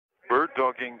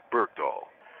Bird-dogging Bergdahl.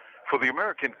 For the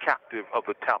American captive of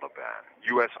the Taliban,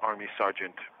 U.S. Army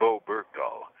Sergeant Bo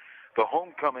Bergdahl, the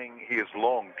homecoming he has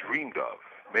long dreamed of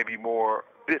may be more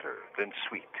bitter than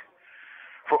sweet.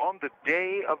 For on the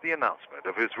day of the announcement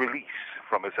of his release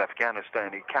from his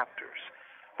Afghanistani captors,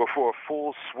 before a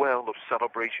full swell of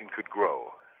celebration could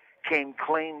grow, came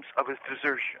claims of his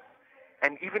desertion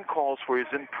and even calls for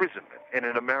his imprisonment in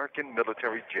an American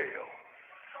military jail.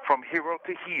 From hero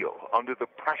to heel, under the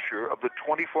pressure of the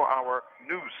 24-hour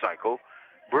news cycle,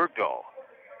 Bergdahl,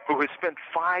 who has spent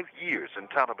 5 years in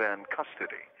Taliban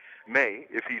custody, may,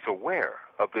 if he's aware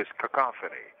of this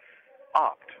cacophony,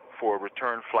 opt for a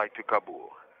return flight to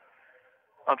Kabul.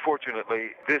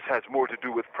 Unfortunately, this has more to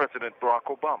do with President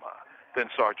Barack Obama than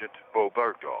Sergeant Bo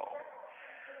Bergdahl.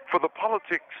 For the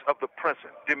politics of the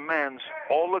present demands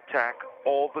all attack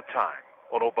all the time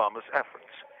on Obama's efforts.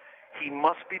 He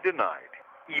must be denied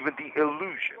even the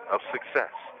illusion of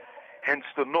success, hence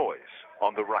the noise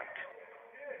on the right.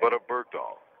 But of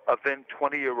Bergdahl, a then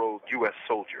 20-year-old U.S.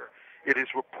 soldier, it is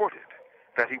reported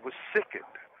that he was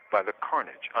sickened by the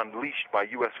carnage unleashed by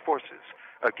U.S. forces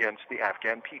against the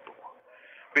Afghan people.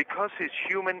 Because his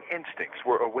human instincts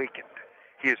were awakened,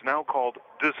 he is now called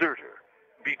deserter,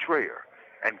 betrayer,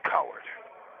 and coward.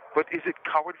 But is it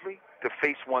cowardly to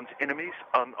face one's enemies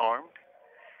unarmed?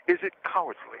 Is it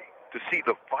cowardly to see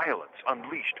the violence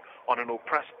unleashed on an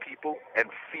oppressed people and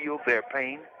feel their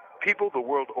pain? People the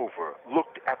world over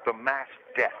looked at the mass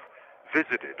death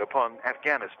visited upon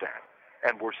Afghanistan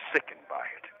and were sickened by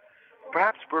it.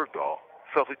 Perhaps Bergdahl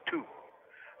felt it too.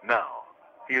 Now,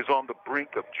 he is on the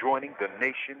brink of joining the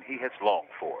nation he has longed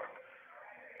for.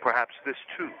 Perhaps this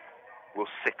too will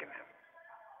sicken him.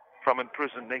 From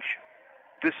Imprisoned Nation,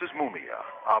 this is Mumia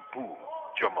Abu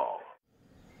Jamal.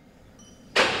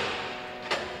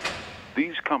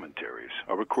 These commentaries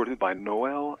are recorded by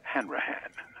Noel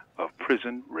Hanrahan of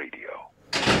Prison Radio.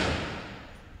 How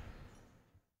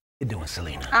you doing,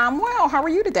 Selena? I'm well. How are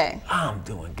you today? I'm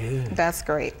doing good. That's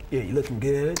great. Yeah, you looking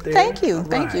good there. Thank you. All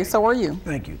Thank you. right. So are you.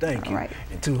 Thank you. Thank you. All right.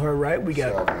 And to her right, we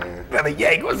got Brother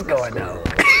Yank. What's going on?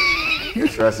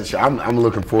 I'm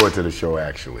looking forward to the show,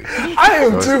 actually. I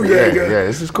am too, yeah, Yeager. yeah,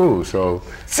 this is cool. So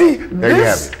see, there you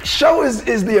have this it. show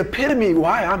is the epitome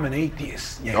why I'm an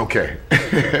atheist. Yank. Okay.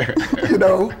 You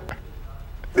know,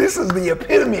 this is the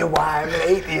epitome of why I'm an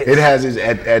atheist. It has its,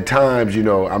 at times, you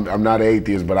know, I'm not an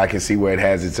atheist, but I can see where it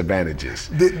has its advantages.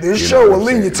 This show will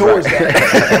lean you towards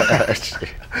that.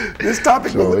 This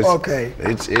topic So will, okay.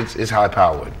 It's high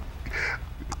powered.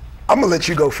 I'm gonna let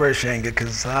you go first, Shanga,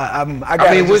 because I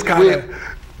got just kind of.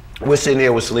 We're sitting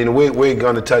here with Selena. We're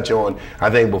going to touch on, I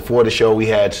think before the show we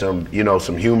had some, you know,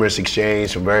 some humorous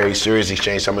exchange, some very serious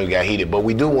exchange, some of it got heated, but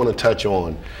we do want to touch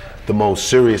on the most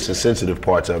serious and sensitive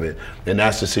parts of it, and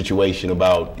that's the situation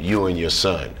about you and your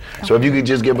son. Okay. So if you could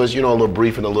just give us, you know, a little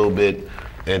briefing a little bit,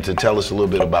 and to tell us a little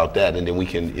bit about that, and then we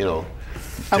can, you know,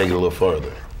 take it a little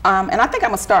further. And I think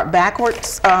I'm gonna start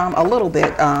backwards a little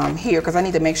bit here because I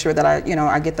need to make sure that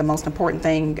I get the most important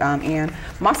thing in.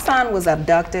 My son was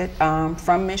abducted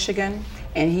from Michigan,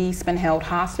 and he's been held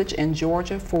hostage in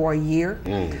Georgia for a year.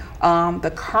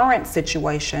 The current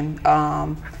situation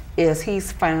is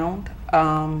he's found.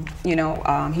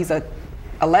 He's a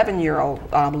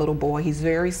 11-year-old little boy. He's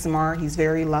very smart. He's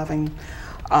very loving.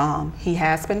 He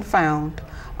has been found.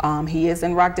 He is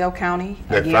in Rockdale County.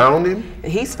 They found him?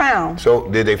 He's found. So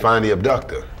did they find the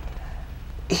abductor?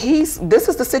 This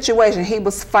is the situation. He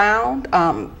was found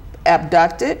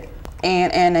abducted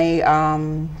and in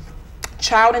a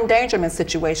child endangerment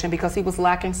situation because he was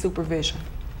lacking supervision.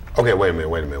 Okay, wait a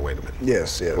minute.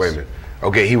 Yes. Wait a minute.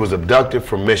 Okay, he was abducted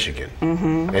from Michigan,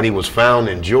 and he was found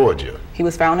in Georgia. He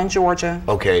was found in Georgia.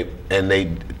 Okay, and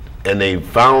they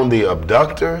found the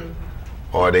abductor,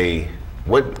 or they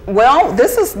what? Well,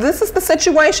 this is the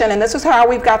situation, and this is how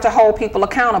we've got to hold people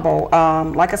accountable.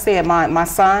 Like I said, my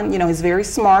son, you know, he's very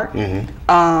smart. You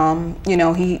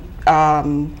know, he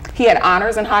had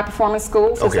honors in high performance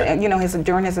schools. Okay. You know,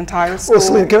 during his entire school Well,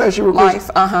 Selena, can I ask you real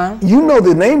quick? life. You know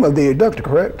the name of the abductor,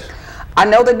 correct? I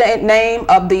know the name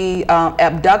of the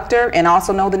abductor, and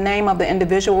also know the name of the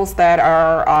individuals that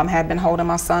are have been holding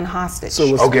my son hostage.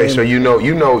 So Okay, so you know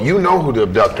who the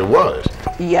abductor was.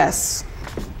 Yes.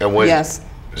 And when, Yes.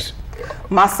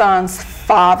 My son's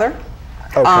father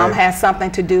has something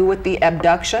to do with the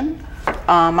abduction.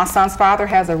 My son's father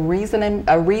has a reasoning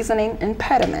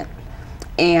impediment.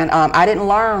 And I didn't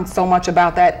learn so much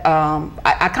about that.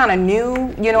 I kind of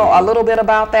knew, you know, a little bit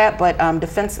about that, but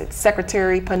Defense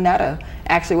Secretary Panetta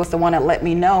actually was the one that let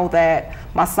me know that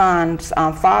my son's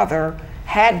father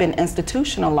had been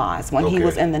institutionalized when he Okay.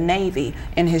 was in the Navy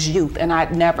in his youth, and I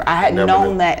hadn't Never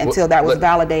known knew. that until that was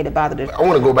validated by the I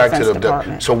want to go back to Defense the abduction.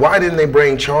 Department. So why didn't they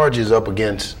bring charges up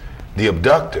against the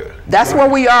abductor? That's where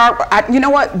we are. You know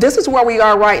what? This is where we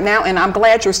are right now, and I'm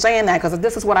glad you're saying that because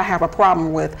this is what I have a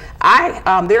problem with.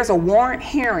 There's a warrant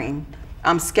hearing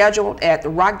scheduled at the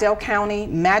Rockdale County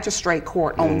Magistrate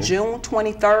Court on June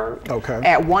 23rd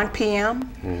at 1 p.m.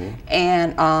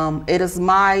 And it is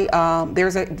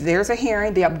there's a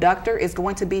hearing. The abductor is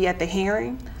going to be at the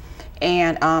hearing,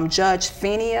 and Judge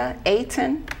Phenia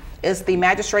Ayton is the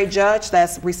magistrate judge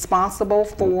that's responsible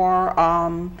for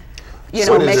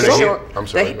making sure I'm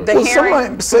sorry. the Well, hearing.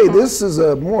 some might say this is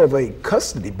more of a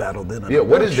custody battle than an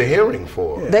What is the hearing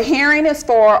for? The hearing is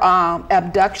for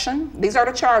abduction. These are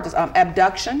the charges: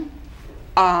 abduction,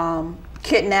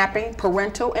 kidnapping,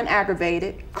 parental and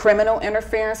aggravated, criminal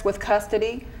interference with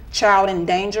custody, child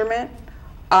endangerment.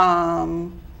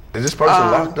 Is this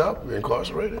person locked up,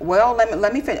 incarcerated? Well,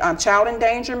 let me finish. Child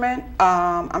endangerment.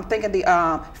 I'm thinking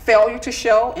the failure to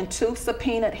show in 2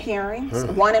 subpoenaed hearings,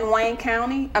 one in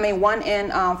one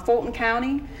in Fulton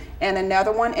County, and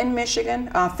another one in Michigan.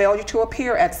 Failure to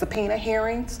appear at subpoena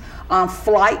hearings.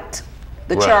 Flight,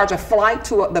 the charge of flight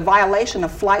the violation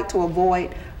of flight to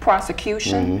avoid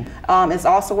prosecution is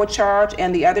also a charge,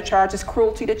 and the other charge is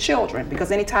cruelty to children,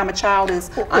 because anytime a child is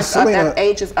that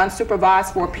age is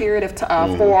unsupervised for a period of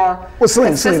time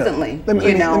consistently, let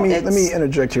me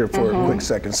interject here for a quick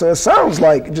second. So it sounds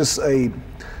like just a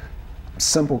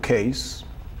simple case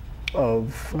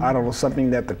of I don't know, something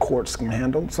that the courts can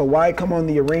handle. So why come on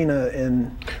the arena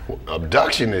and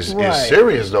abduction is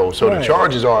serious though. So the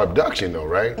charges are abduction though,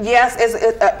 right? Yes,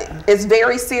 it's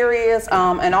very serious,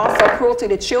 and also cruelty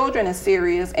to children is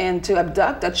serious. And to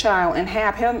abduct a child and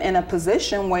have him in a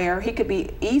position where he could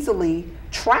be easily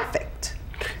trafficked.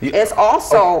 It's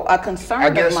also a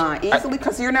concern of mine, easily,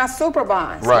 because you're not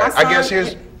supervised. Right. I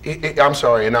guess I'm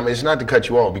sorry, and it's not to cut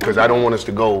you off because I don't want us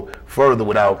to go further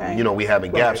without we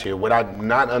having gaps here. What I'm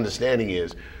not understanding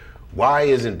is why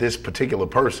isn't this particular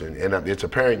person, and it's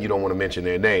apparent you don't want to mention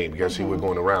their name because see we're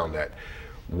going around that.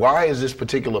 Why is this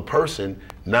particular person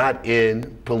not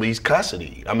in police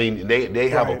custody? I mean, they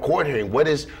have a court hearing. What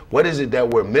is it that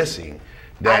we're missing?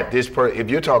 That if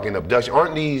you're talking abduction,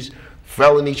 aren't these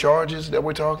felony charges that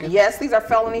we're talking? Yes, these are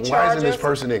felony charges. Why isn't this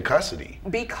person in custody?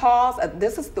 Because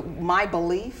this is my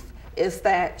belief is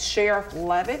that Sheriff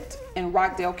Levitt in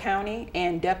Rockdale County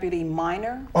and Deputy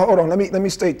Minor. Oh, hold on, let me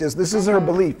state this. This is her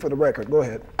belief for the record. Go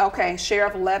ahead. Okay,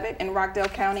 Sheriff Levitt in Rockdale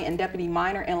County and Deputy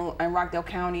Minor in Rockdale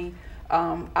County.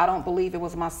 I don't believe it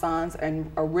was my son's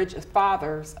and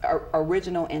father's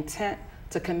original intent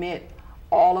to commit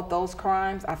all of those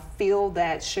crimes. I feel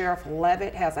that Sheriff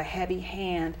Levitt has a heavy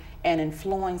hand in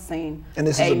influencing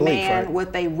a man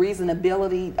with a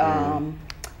reasonability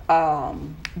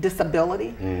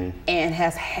disability and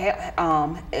has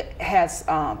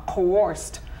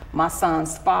coerced my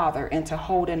son's father into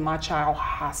holding my child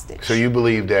hostage. So you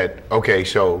believe that, okay,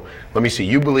 so let me see,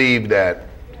 you believe that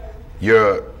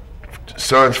your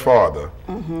son's father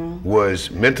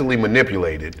was mentally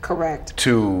manipulated. Correct.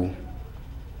 To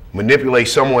manipulate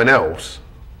someone else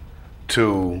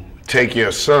to take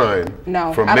your son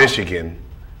from Michigan,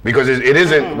 because it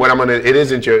isn't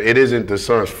it isn't the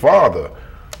son's father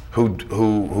who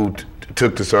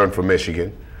took the son from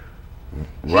Michigan,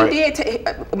 right? He did.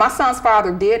 My son's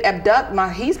father did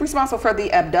abduct. He's responsible for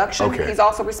the abduction. Okay. He's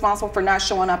also responsible for not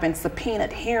showing up in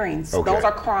subpoenaed hearings. Okay. Those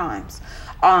are crimes.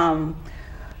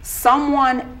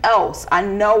 Someone else, I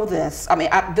know this. I mean,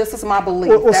 this is my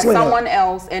belief that someone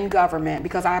else in government,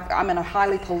 because I'm in a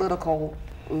highly political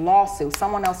lawsuit,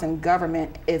 someone else in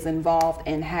government is involved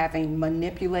in having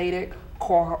manipulated,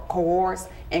 coerced,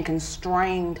 and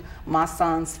constrained my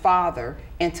son's father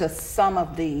into some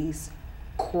of these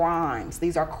crimes.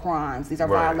 These are crimes. These are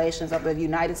violations of the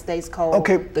United States Code,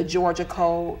 the Georgia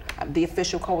Code, the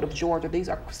official code of Georgia. These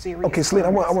are serious. Okay, Selena,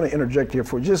 I want to interject here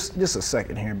for just a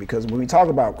second here, because when we talk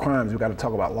about crimes, we got to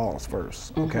talk about laws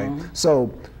first. Okay,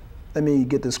 so let me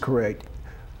get this correct.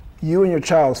 You and your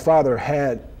child's father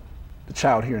had the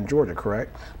child here in Georgia,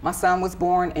 correct? My son was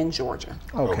born in Georgia.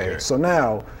 Okay. So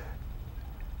now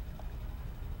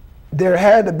there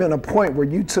had to have been a point where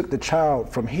you took the child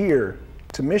from here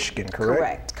to Michigan,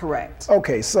 correct? Correct.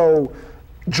 Okay, so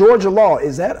Georgia law,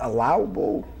 is that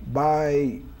allowable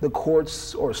by the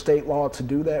courts or state law to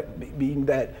do that, being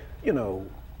that,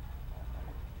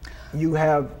 you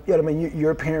have,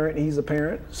 you're a parent, he's a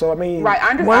parent. So I mean,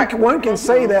 one can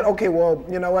say that, okay, well,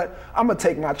 you know what, I'm gonna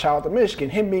take my child to Michigan.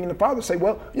 Him being the father say,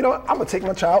 well, you know what, I'm gonna take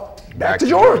my child back to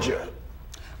Georgia.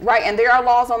 Right, and there are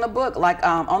laws on the book, like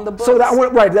on the books. So that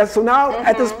right. So now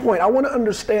at this point, I want to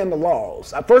understand the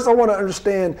laws. First, I want to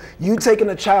understand you taking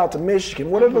a child to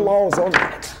Michigan. What are the laws on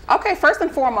that? Okay, first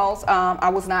and foremost, I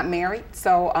was not married,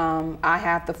 so I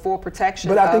have the full protection.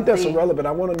 But I think that's irrelevant.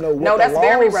 I want to know what no, the that's laws.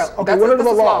 very relevant. Okay, what are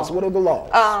the laws? What are the laws?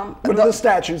 What are the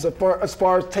statutes as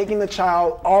far as taking the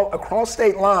child all across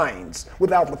state lines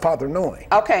without the father knowing?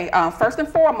 Okay, first and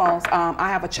foremost, I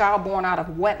have a child born out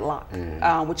of wedlock,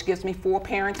 which gives me full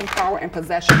parenting power and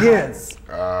possession rights.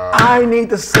 I need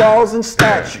the laws and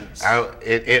statutes are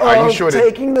you sure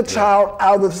taking the child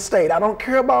out of the state. I don't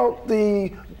care about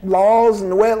the laws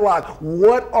and the wedlock.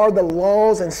 What are the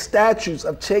laws and statutes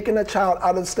of taking a child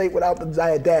out of the state without the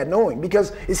dad knowing?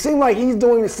 Because it seemed like he's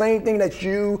doing the same thing that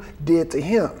you did to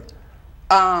him.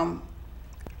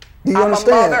 Do you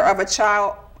understand? I'm a mother of a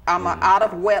child. I'm an out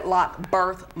of wedlock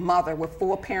birth mother with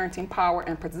full parenting power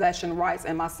and possession rights,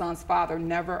 and my son's father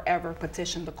never ever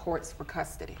petitioned the courts for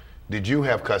custody. Did you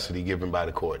have custody given by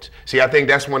the courts? See, I think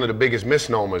that's one of the biggest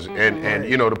misnomers. And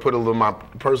you know, to put a little my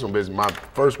personal business, my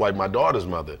first wife, my daughter's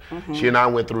mother, she and I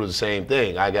went through the same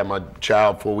thing. I got my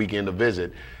child for a weekend to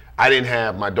visit. I didn't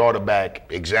have my daughter back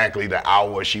exactly the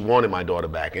hour she wanted my daughter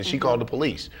back, and she called the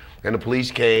police. And the police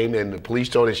came, and the police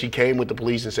told her, she came with the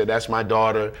police and said, that's my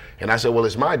daughter. And I said, well,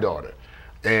 it's my daughter.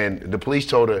 And the police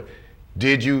told her,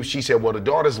 did you? She said, well, the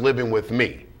daughter's living with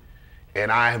me.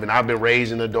 And I've been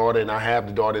raising the daughter, and I have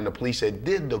the daughter. And the police said,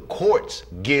 did the courts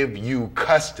give you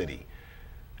custody?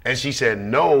 And she said,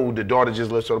 no, the daughter just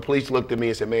lived. So the police looked at me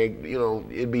and said, man, you know,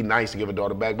 it'd be nice to give a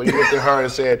daughter back. But he looked at her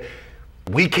and said,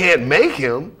 we can't make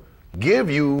him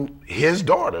give you his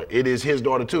daughter. It is his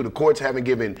daughter too. The courts haven't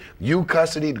given you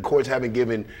custody. The courts haven't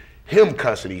given him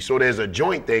custody. So there's a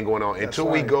joint thing going on. Until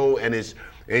we go and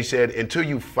he said, until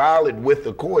you file it with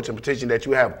the courts and petition that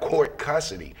you have court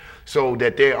custody, so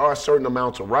that there are certain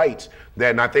amounts of rights that,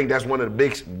 and I think that's one of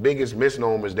the biggest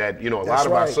misnomers that, you know, a lot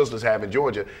of our sisters have in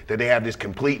Georgia, that they have this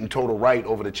complete and total right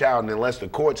over the child, and unless the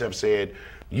courts have said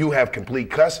you have complete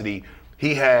custody,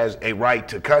 he has a right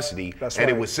to custody.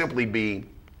 It would simply be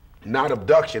not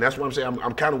abduction. That's what I'm saying.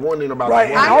 I'm kind of wondering about. Right,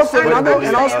 and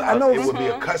I know it would be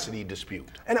a custody dispute.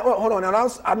 And hold on, and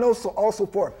I know also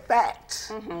for a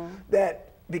fact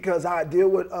that because I deal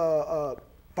with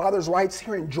father's rights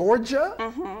here in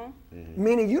Georgia,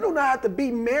 meaning you do not have to be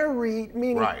married,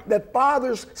 meaning that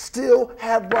fathers still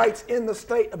have rights in the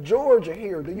state of Georgia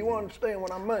here. Do you understand what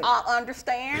I mean? I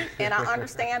understand, and I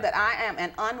understand that I am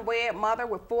an unwed mother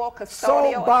with full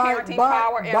custodial parenting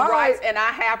power and rights, and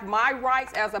I have my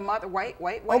rights as a mother. Wait.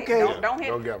 Okay. Don't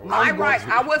hit my rights.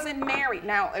 I wasn't married.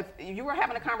 Now, if you were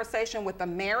having a conversation with a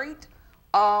married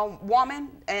woman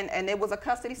and it was a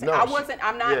custody. No,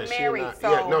 I'm not married.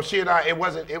 She and I, it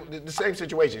wasn't the same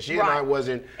situation. She and I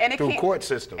wasn't through court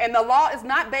system. And the law is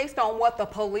not based on what the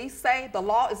police say. The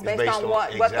law is based on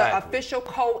what the official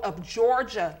code of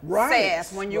Georgia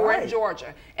says when you're in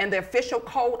Georgia. And the official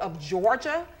code of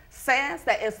Georgia says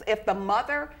that if the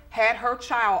mother had her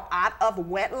child out of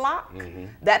wedlock,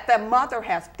 that the mother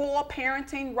has full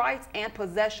parenting rights and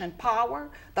possession power.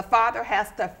 The father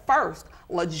has to first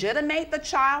legitimate the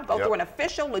child, go through an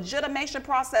official legitimation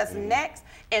process next,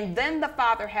 and then the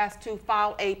father has to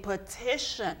file a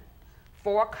petition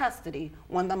for custody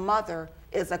when the mother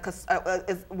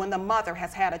when the mother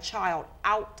has had a child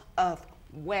out of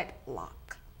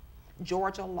wedlock.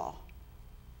 Georgia law.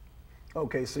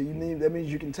 Okay, so that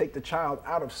means you can take the child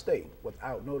out of state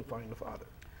without notifying the father.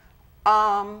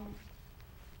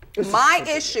 My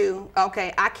issue,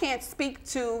 okay, I can't speak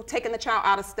to taking the child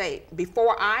out of state.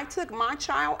 Before I took my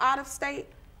child out of state,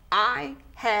 I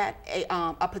had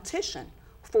a petition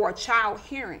for a child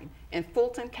hearing in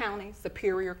Fulton County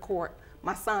Superior Court.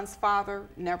 My son's father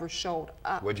never showed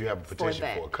up. Would you have a petition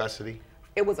for custody?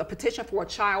 It was a petition for a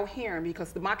child hearing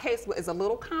because my case is a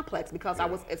little complex because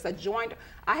it's a joint.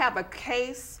 I have a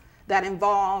case that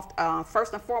involved,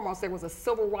 first and foremost, there was a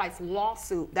civil rights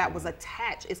lawsuit that was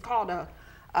attached. It's called a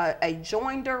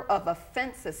joinder of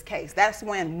offenses case. That's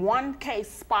when one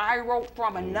case spiraled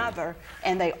from another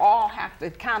and they all have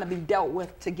to kind of be dealt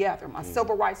with together. My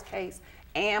civil rights case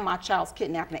and my child's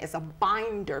kidnapping. It's a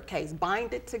binder case,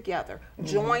 binded together,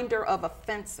 joinder of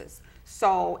offenses.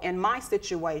 So in my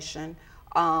situation,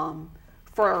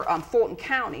 for Fulton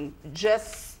County,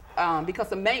 just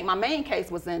because my main case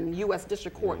was in U.S.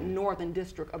 District Court, Northern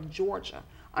District of Georgia,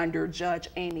 under Judge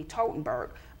Amy Totenberg.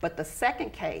 But the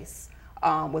second case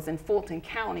was in Fulton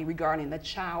County regarding the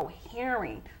child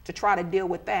hearing to try to deal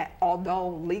with that, although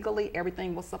legally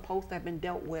everything was supposed to have been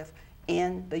dealt with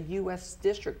in the U.S.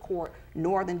 District Court,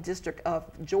 Northern District of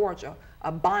Georgia,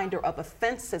 a binder of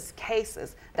offenses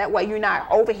cases. That way you're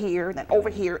not over here, then over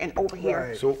here, and over here.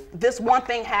 Right. So this one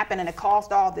thing happened and it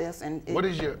caused all this. And what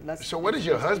is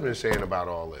your husband saying about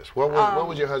all this? What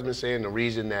was your husband saying? The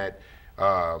reason that,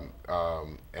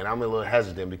 and I'm a little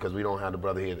hesitant because we don't have the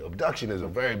brother here. Abduction is a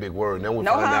very big word. And then we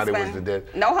found out it was the death.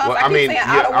 No husband. Well, I keep saying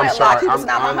out of wedlock. He was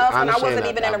not my husband. I wasn't that.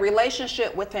 even in a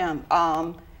relationship with him.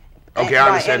 Okay, I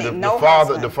understand.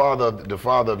 The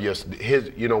father of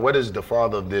his, you know, what does the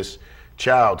father of this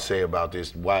child say about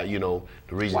this? Why, you know,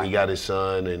 the reason he got his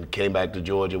son and came back to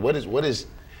Georgia? What is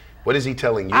he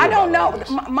telling you? I don't about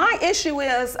know. all this? My issue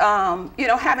is, you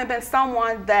know, having been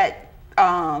someone that,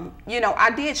 you know, I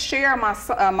did share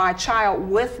my child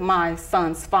with my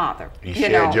son's father. You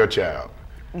shared your child.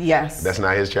 Yes. That's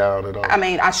not his child at all? I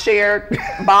mean, I shared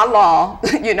by law,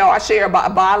 you know, I share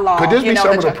by law. Could this be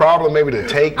some of the problem maybe to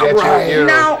take that Right.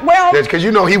 No, well. because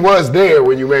you know he was there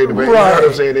when you made the baby. Right. You know what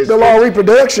I'm saying? The law of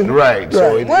reproduction. Right.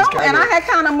 So it's Well, kinda, and I had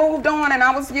kind of moved on, and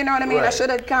I was, you know what I mean. I Right. should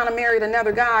have kind of married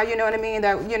another guy, you know what I mean.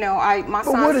 That, you know, my But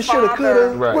son's what it shoulda, father.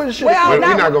 coulda. Right. What it shoulda, Well, coulda. We're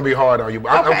no. not going to be hard on you.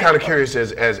 I'm Okay. kind of curious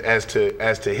as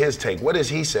to his take. What is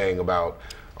he saying about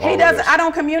all He of doesn't. this? I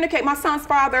don't communicate. My son's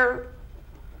father,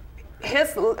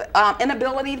 his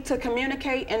inability to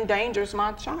communicate endangers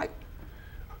my child.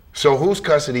 So whose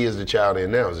custody is the child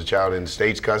in now? Is the child in the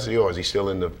state's custody, or is he still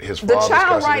in his The father's child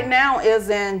custody? right now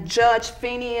is in Judge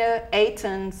Phenia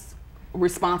Ayton's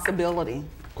responsibility.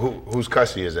 Whose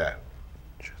custody is that?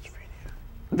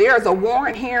 There's a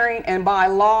warrant hearing, and by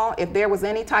law, if there was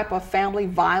any type of family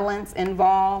violence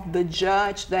involved, the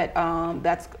judge that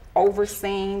that's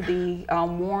overseeing the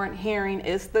warrant hearing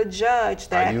is the judge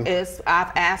that is.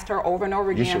 I've asked her over and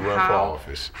over again, should run for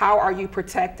office. How are you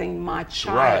protecting my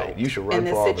child Right, you should run in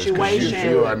this for office, 'cause situation?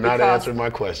 you are not Because- answering my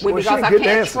question. Well, Well, because she I a good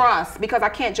can't dancer. trust. Because I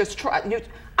can't just trust.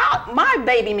 My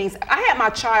baby means I had my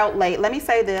child late. Let me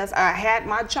say this: I had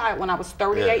my child when I was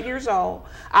 38 years old.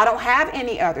 I don't have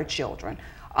any other children.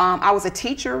 I was a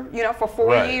teacher, you know, for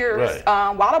 4 years.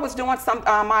 While I was doing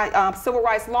my civil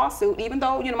rights lawsuit, even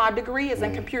though, you know, my degree is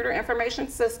in computer information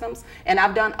systems, and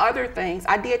I've done other things.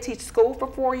 I did teach school for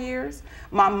 4 years.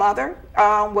 My mother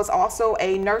was also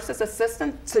a nurse's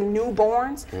assistant to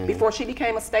newborns before she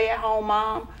became a stay-at-home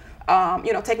mom.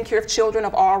 You know, taking care of children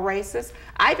of all races.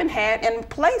 I even had in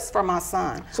place for my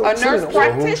son a nurse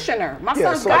practitioner. My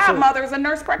son's godmother is a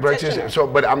nurse practitioner. So,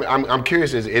 but I'm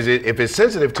curious. Is it, if it's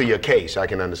sensitive to your case, I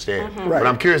can understand. But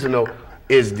I'm curious to know: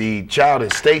 is the child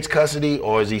in state's custody,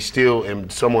 or is he still in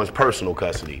someone's personal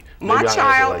custody? My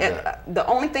child, the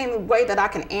only way that I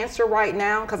can answer right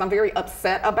now, because I'm very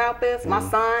upset about this, my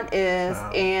son is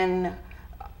in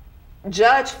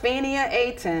Judge Phenia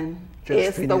Ayton.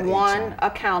 Is the one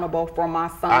accountable for my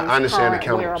son's I understand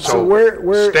current whereabouts. So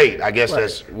where state? I guess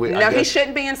that's. No, he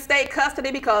shouldn't be in state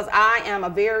custody because I am a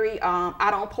very. I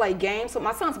don't play games. So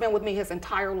my son's been with me his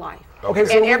entire life. Okay,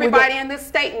 so and everybody in this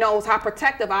state knows how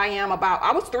protective I am about.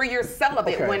 I was 3 years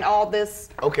celibate when all this.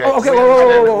 Okay. Okay, hold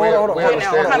on.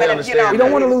 We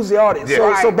don't want to lose the audience.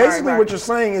 So basically, what you're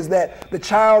saying is that the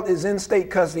child is in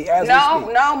state custody as we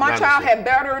speak. No, my child had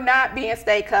better not be in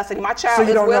state custody. My child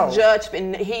is with Judge,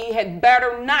 and he had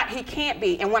better not. He can't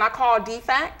be. And when I call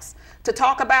DFACS to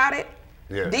talk about it.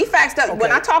 Yeah. DFACS does, when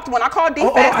I call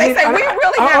DFACS, they say we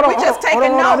just taking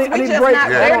notes.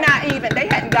 They're not even. They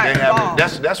hadn't gotten involved.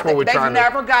 That's what we're trying to. They've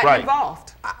never gotten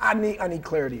involved. I need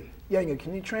clarity. Yanga,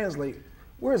 can you translate?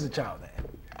 Where's the child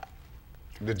at?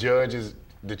 The judge is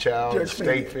the child. Judge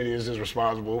state is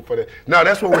responsible for that. No,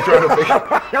 that's what we're trying to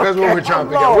figure. That's what we're trying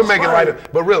to figure out. We're making light of,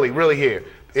 but really here.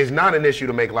 It's not an issue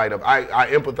to make light of. I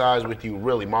empathize with you,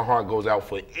 really. My heart goes out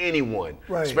for anyone,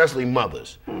 especially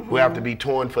mothers, who have to be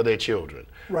torn for their children.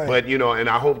 But, you know, and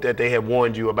I hope that they have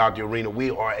warned you about the arena. We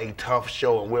are a tough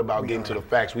show, and we're about getting to the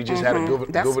facts. We just had a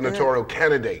gubernatorial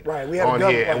candidate on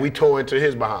here, and we tore into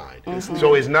his behind.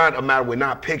 So it's not a matter, we're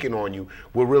not picking on you.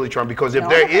 We're really trying, because if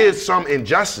there is some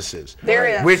injustices,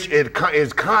 which it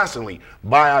is constantly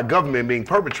by our government being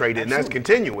perpetrated, and that's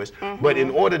continuous, but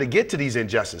in order to get to these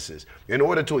injustices, in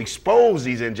order to expose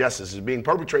these injustices being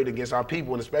perpetrated against our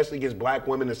people, and especially against black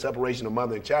women, the separation of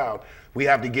mother and child, we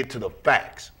have to get to the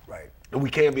facts. And we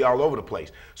can't be all over the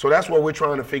place. So that's what we're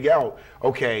trying to figure out.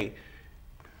 Okay,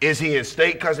 Is he in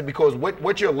state custody? Because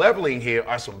what you're leveling here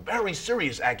are some very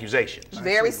serious accusations.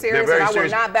 Very serious, They're very and I will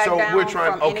serious. not back so down we're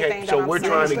trying, from anything that I'm we're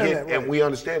saying. trying to get, That, right. and we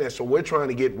understand that. So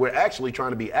we're actually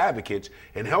trying to be advocates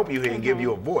and help you here and give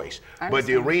you a voice. But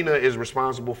the arena is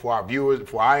responsible for our viewers,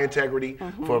 for our integrity,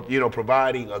 for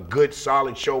providing a good,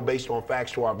 solid show based on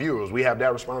facts to our viewers. We have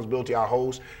that responsibility. Our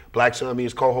host, Black Sun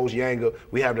Media's co-host Yanga,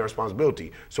 we have that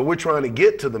responsibility. So we're trying to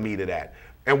get to the meat of that.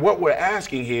 And what we're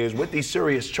asking here is, with these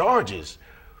serious charges,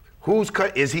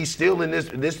 is he still in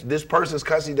this person's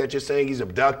custody that you're saying he's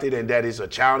abducted and that is a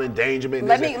child endangerment?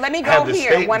 Let me go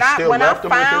here. When I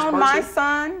found my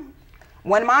son,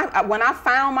 when I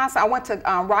found my son, I went to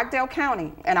Rockdale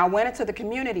County and I went into the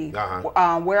community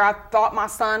where I thought my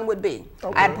son would be.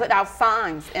 Okay. I had put out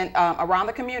signs around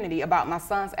the community about my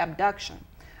son's abduction.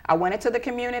 I went into the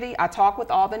community. I talked with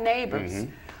all the neighbors.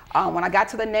 When I got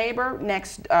to the neighbor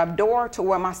next door to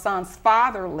where my son's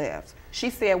father lives, she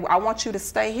said, I want you to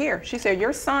stay here. She said,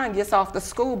 your son gets off the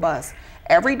school bus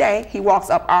every day. He walks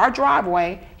up our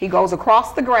driveway. He goes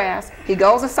across the grass. He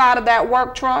goes inside of that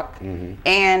work truck.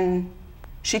 And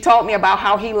she told me about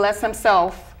how he lets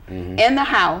himself in the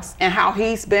house and how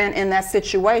he's been in that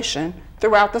situation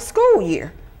throughout the school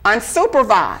year,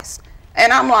 unsupervised.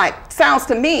 And I'm like, sounds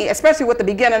to me, especially with the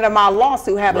beginning of my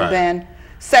lawsuit having been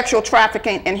sexual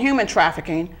trafficking and human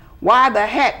trafficking, why the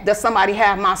heck does somebody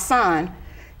have my son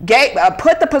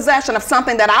put the possession of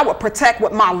something that I would protect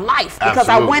with my life because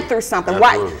I went through something?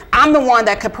 Why? I'm the one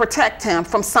that could protect him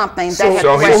from something that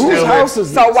had whose house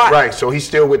is this? Right, so he's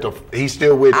still with these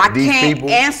people? I can't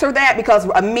answer that because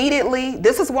immediately,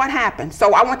 this is what happened.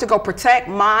 So I went to go protect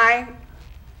my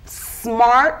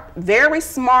smart, very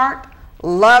smart,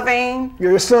 loving,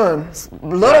 your son,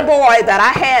 little boy that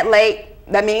I had late.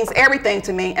 That means everything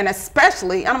to me, and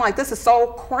especially, and I'm like, this is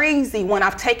so crazy when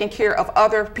I've taken care of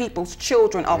other people's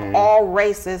children of all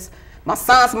races. My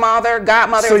son's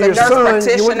godmother so is a nurse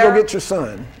practitioner. You went to go get your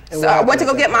son. So I went to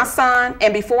go get my son,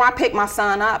 and before I picked my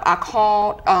son up, I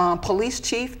called Police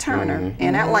Chief Turner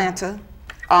in Atlanta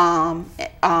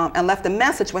and left a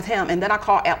message with him, and then I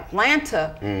called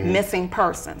Atlanta Missing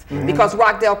Persons because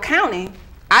Rockdale County,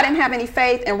 I didn't have any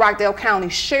faith in Rockdale County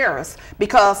sheriffs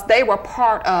because they were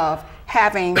part of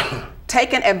having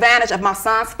taken advantage of my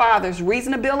son's father's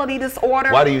reasonability disorder.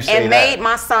 Why do you say and made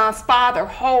my son's father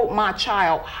hold my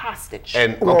child hostage.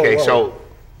 And okay, so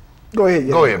go ahead.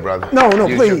 Go ahead, brother. No,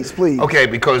 please. Okay,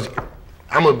 because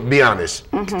I'm gonna be honest.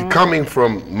 Coming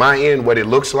from my end, what it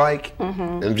looks like,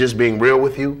 and just being real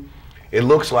with you, it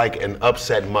looks like an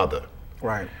upset mother,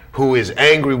 right, who is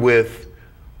angry with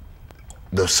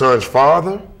the son's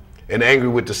father and angry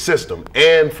with the system.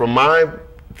 And from my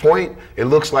point, it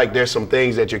looks like there's some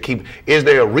things that you're keeping. Is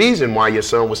there a reason why your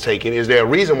son was taken? Is there a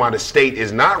reason why the state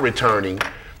is not returning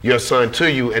your son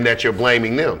to you and that you're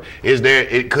blaming them?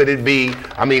 Could it be,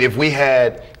 I mean, if we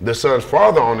had the son's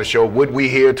father on the show, would we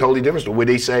hear a totally different story? Would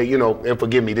they say, and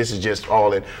forgive me, this is just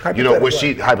all in, was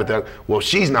she hypothetical? Well,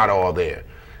 she's not all there.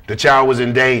 The child was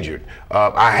endangered.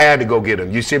 I had to go get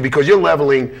him. You see, because you're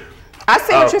leveling. I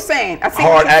see what you're saying. I see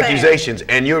hard what you're accusations,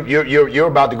 saying. and you're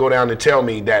about to go down and tell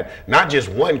me that not just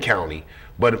one county,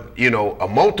 but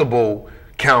multiple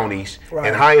counties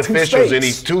and high officials in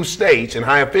these 2 states and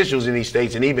high officials in these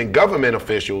states and even government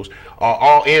officials are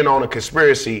all in on a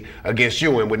conspiracy against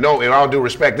you. And in all due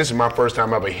respect, this is my first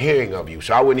time ever hearing of you,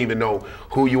 so I wouldn't even know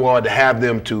who you are to have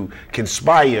them to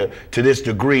conspire to this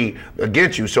degree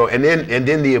against you. So and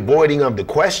then the avoiding of the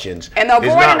questions and the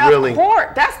avoiding of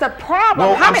court. That's the problem.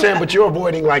 Well, I'm saying, but you're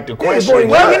avoiding like the question.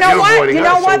 Well, you know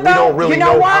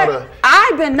what? Though?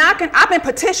 I've been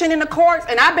petitioning the courts,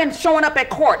 and I've been showing up at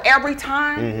court every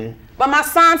time. But my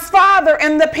son's father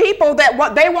and the people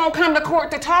they won't come to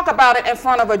court to talk about it in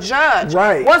front of a judge.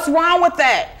 Right. What's wrong with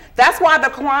that? That's why the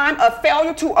crime of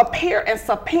failure to appear in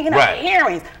subpoena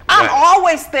hearings. I'm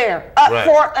always there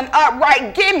for an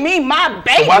upright. Give me my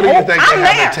baby. So why do you think they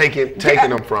haven't taken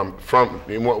them from?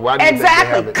 Why do you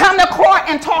exactly. think Come to court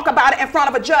and talk about it in front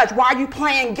of a judge. Why are you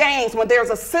playing games when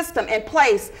there's a system in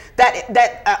place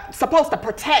that supposed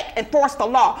to enforce the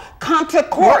law? Come to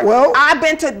court. Well, I've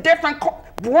been to different courts.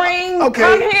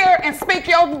 Come here and speak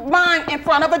your mind in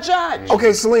front of a judge.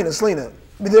 Okay, Selena.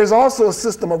 There's also a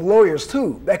system of lawyers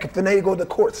too that can finagle the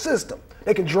court system.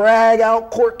 They can drag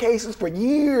out court cases for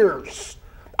years.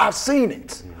 I've seen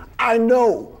it. I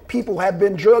know people have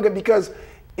been drugged because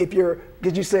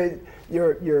did you say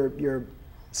your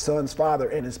son's father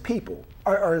and his people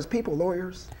are his people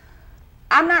lawyers?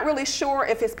 I'm not really sure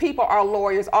if his people are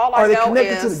lawyers. All I know is. Are they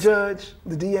connected to the judge,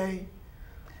 the DA?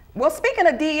 Well, speaking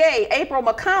of DA, April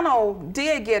McConnell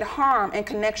did get harmed in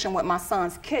connection with my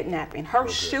son's kidnapping. Her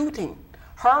shooting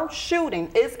her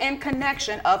shooting is in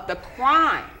connection of the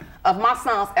crime of my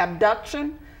son's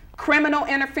abduction, criminal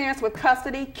interference with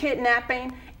custody,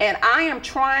 kidnapping, and I am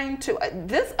trying to,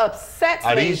 this upsets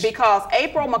me because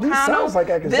April McConnell. These sounds like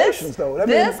accusations, though.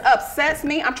 This upsets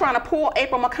me. I'm trying to pull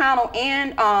April McConnell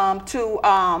in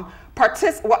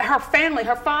her family,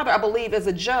 her father, I believe, is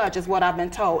a judge, is what I've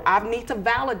been told. I need to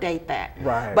validate that.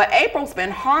 Right. But April's been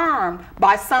harmed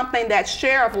by something that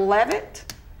Sheriff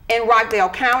Levitt in Rockdale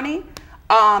County,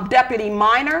 Deputy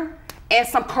Minor, and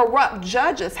some corrupt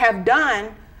judges have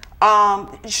done.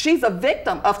 She's a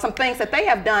victim of some things that they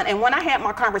have done. And when I had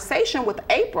my conversation with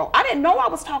April, I didn't know I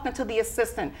was talking to the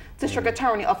assistant district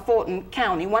attorney of Fulton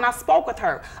County. When I spoke with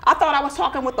her, I thought I was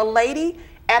talking with the lady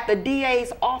at the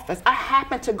DA's office. I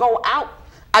happened to go out.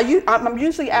 I'm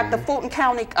usually at the Fulton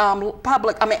County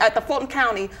at the Fulton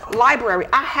County Library.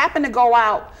 I happened to go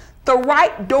out the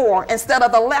right door instead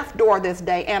of the left door this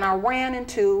day, and I ran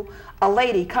into a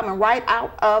lady coming right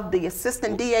out of the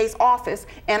assistant DA's office,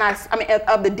 and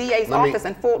of the DA's office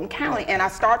in Fulton County, and I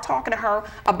start talking to her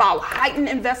about heightened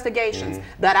investigations,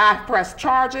 that I've pressed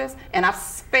charges, and I've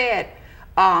sped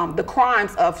the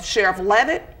crimes of Sheriff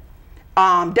Levitt,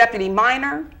 Deputy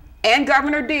Minor, and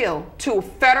Governor Deal to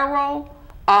federal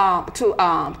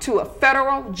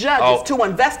judges to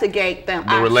investigate them.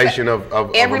 The relation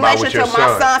of in relation to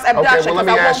my son's abduction, because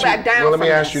I won't back down. Well, let me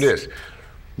ask you this,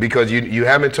 because you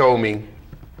haven't told me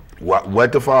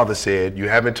what the father said. You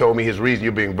haven't told me his reason.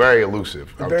 You're being very elusive.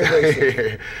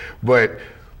 Very But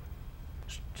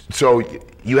so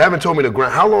you haven't told me the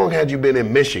ground. How long had you been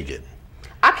in Michigan?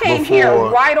 I came here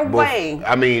right away.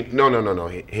 No.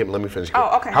 Let me finish.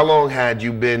 Oh, okay. How long had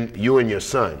you and your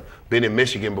son, been in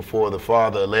Michigan before the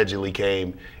father allegedly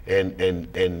came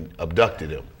and abducted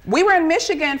him? We were in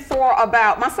Michigan for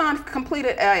about, my son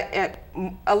completed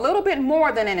a little bit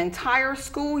more than an entire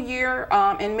school year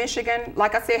in Michigan.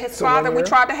 Like I said, his father, we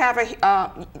tried to have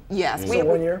a, yes. So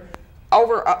 1 year?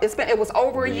 It was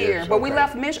over a year, but we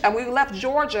left we left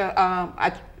Georgia.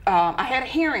 I had a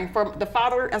hearing for the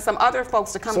father and some other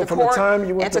folks to come to court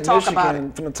and to talk about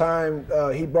it. From the time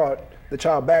he brought the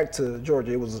child back to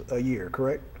Georgia, it was a year,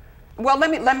 correct? Well,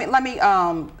 let me.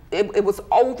 It was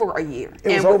over a year.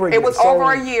 It was over a year. It was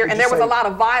over a year, and there was a lot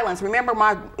of violence. Remember we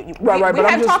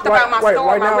hadn't talked about my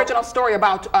story, my original story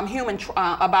about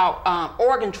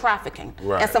organ trafficking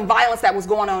and some violence that was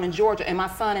going on in Georgia. And my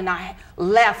son and I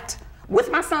left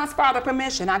with my son's father's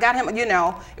permission. I got him.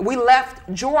 We left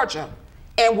Georgia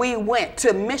and we went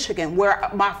to Michigan, where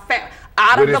my family.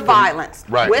 Out of the violence,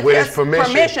 right? With his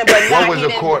permission, but what was the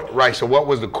court? Right. So what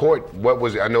was the court? What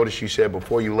was it? I noticed you said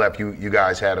before you left, you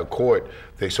guys had a court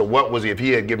thing. So what was it? If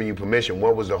he had given you permission,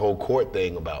 what was the whole court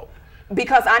thing about?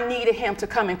 Because I needed him to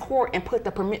come in court and put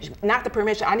the permission, not the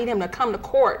permission. I need him to come to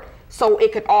court so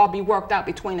it could all be worked out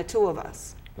between the two of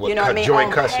us. You know what I mean? Joint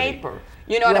on custody. paper.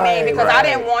 You know what I mean? Because I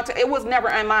didn't want to. It was never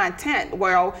in my intent.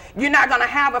 Well, you're not gonna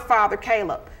have a father,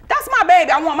 Caleb. That's my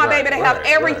baby. I want my baby to have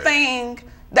everything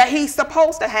that he's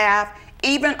supposed to have,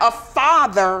 even a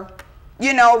father,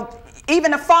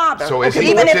 even a father. So is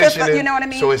he petitioning? You know what I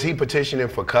mean? So is he petitioning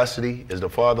for custody? Is the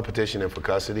father petitioning for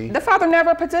custody? The father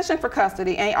never petitioned for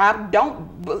custody, and I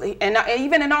don't believe, and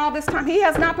even in all this time, he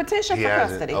has not petitioned for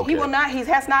custody. Okay. He will not. He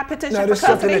has not petitioned for custody. Now, there's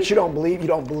something that you don't believe. You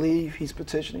don't believe he's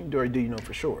petitioning, or do you know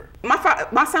for sure?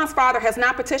 My son's father has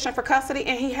not petitioned for custody,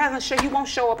 and he hasn't. He won't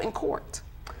show up in court.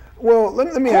 Well,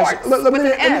 let me ask. Let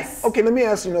me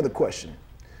ask you another question.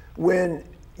 When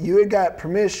you had got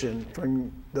permission from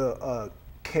the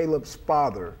Caleb's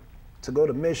father to go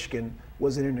to Michigan,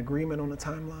 was it an agreement on the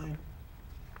timeline?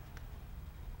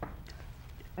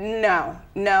 No,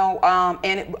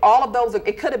 and all of those,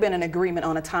 it could have been an agreement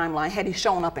on a timeline had he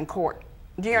shown up in court.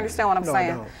 Do you understand what I'm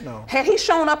saying? No. Had he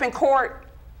shown up in court,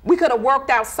 we could have worked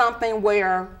out something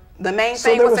where the main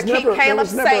thing was to keep Caleb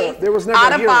safe,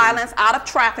 out of violence, out of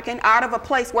trafficking, out of a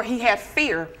place where he had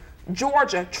fear.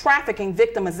 Georgia, trafficking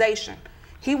victimization.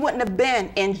 He wouldn't have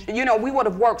been, and we would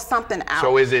have worked something out.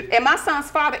 So is it? And my son's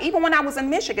father, even when I was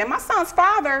in Michigan, my son's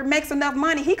father makes enough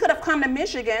money. He could have come to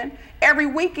Michigan every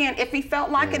weekend if he felt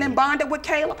like it and bonded with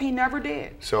Caleb. He never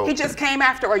did. So he just came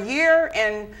after a year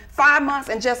and 5 months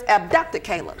and just abducted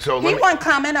Caleb. So he wasn't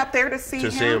coming up there to see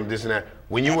him. This and that.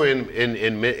 When you were in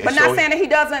but not saying that he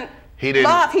doesn't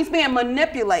love. He's being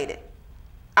manipulated.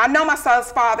 I know my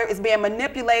son's father is being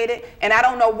manipulated, and I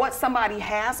don't know what somebody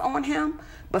has on him,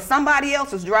 but somebody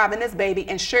else is driving this baby,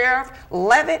 and Sheriff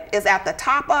Levitt is at the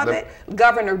top of it.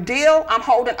 Governor Deal, I'm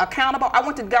holding accountable. I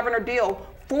went to Governor Deal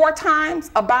 4 times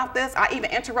about this. I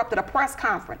even interrupted a press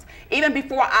conference. Even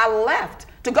before I left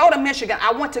To go to Michigan,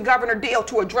 I went to Governor Deal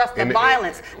to address the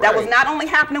violence that was not only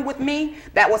happening with me,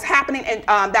 that was happening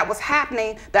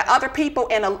that other people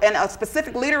in a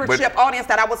specific leadership audience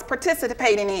that I was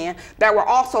participating in that were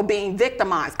also being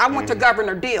victimized. I went to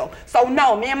Governor Deal. So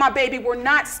no, me and my baby were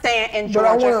not staying in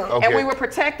Georgia, and we were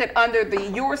protected under the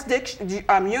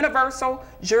Universal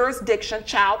Jurisdiction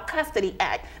Child Custody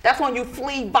Act. That's when you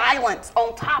flee violence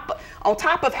on top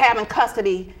of having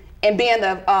custody and being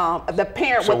the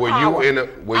parent with power. Were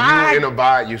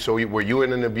you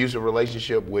in an abusive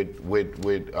relationship with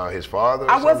his father?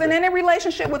 I wasn't in a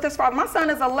relationship with his father. My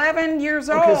son is 11 years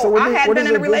old. So I hadn't been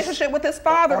in a relationship with his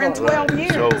father in 12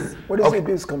 years. So, where does the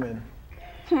abuse come in?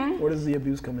 Where does the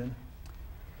abuse come in?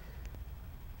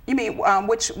 You mean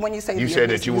when you say you said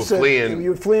that you were fleeing?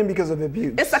 You were fleeing because of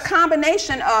abuse. It's a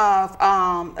combination of.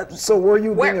 So were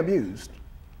you being abused?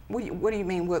 What do you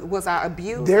mean? Was I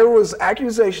abused? There was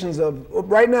accusations of,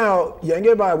 right now, Young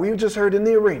Everybody, we just heard in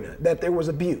the arena that there was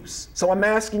abuse. So I'm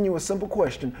asking you a simple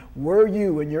question. Were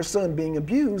you and your son being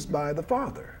abused by the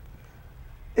father?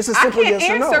 It's a simple yes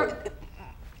or no.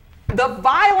 The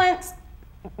violence,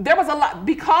 there was a lot,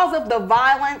 because of the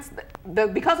violence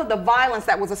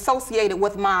that was associated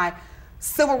with my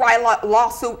civil rights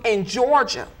lawsuit in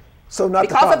Georgia. So not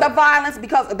because of the violence,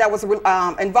 because that was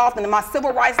involved in my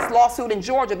civil rights lawsuit in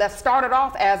Georgia that started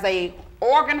off as a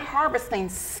organ harvesting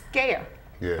scare.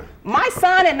 Yeah. My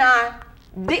son and I,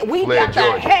 we got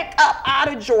the heck up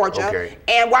out of Georgia. Okay.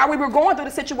 And while we were going through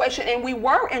the situation and we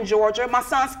were in Georgia, my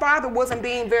son's father wasn't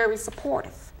being very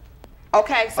supportive.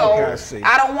 Okay, so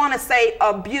I don't want to say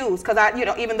abuse because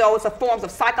even though it's a forms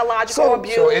of psychological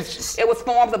abuse, it was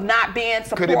forms of not being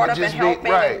supportive and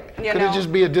helping. Could it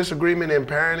just be a disagreement in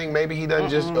parenting? Maybe he doesn't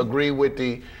just agree with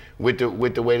the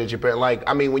way that you parent. Like,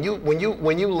 I mean, when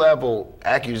you level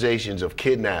accusations of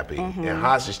kidnapping and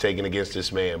hostage taking against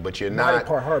this man, but you're not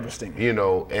part harvesting,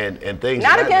 and things.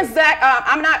 Not against that.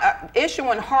 I'm not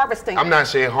issuing harvesting. I'm not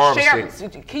saying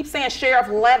harvesting. Keep saying Sheriff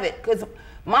Levitt because.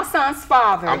 My son's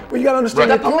father. Well, you gotta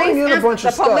understand. The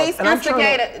police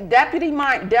instigated Deputy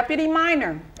Minor.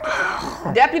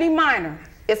 Deputy Minor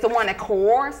is the one that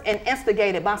coerced and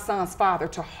instigated my son's father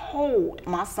to hold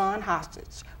my son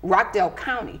hostage. Rockdale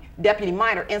County Deputy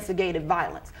Minor instigated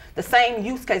violence. The same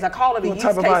use case. I call it a use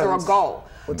case or a goal.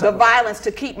 The violence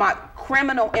to keep my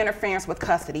criminal interference with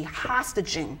custody,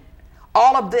 hostaging.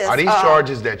 All of this. Are these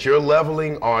charges that you're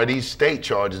leveling, or are these state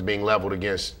charges being leveled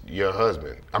against your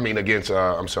husband? I mean, against the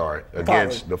father of the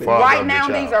child. Right now,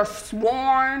 these are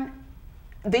sworn.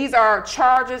 These are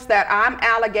charges that I'm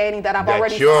alleging that I've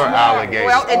already sworn. Allegating.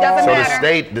 Well, it doesn't matter. So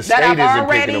the state isn't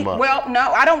picking them up. Well,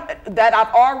 no, I don't. That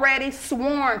I've already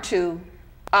sworn to.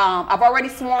 I've already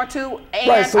sworn to,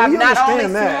 and so I've not only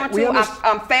sworn to,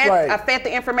 I've fed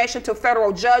the information to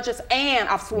federal judges, and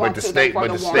I've sworn to them for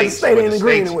the warrant. The state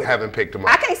haven't picked them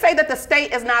up. I can't say that the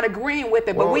state is not agreeing with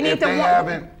it, but we need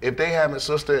to. If they haven't,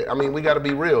 sister, I mean, we got to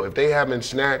be real. If they haven't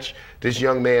snatched this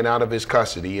young man out of his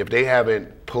custody, if they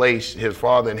haven't placed his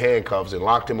father in handcuffs and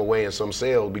locked him away in some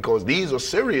cell, because these are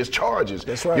serious charges.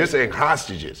 That's right. You're saying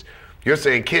hostages. You're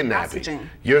saying kidnapping. Hostage.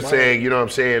 You're saying,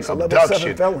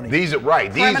 abduction. These are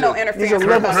criminal interference.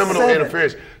 Criminal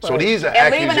interference. So these are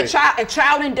and leaving a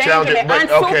child endangerment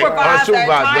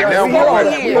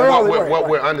unsupervised. But what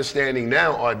we're understanding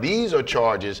now are these are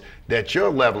charges that you're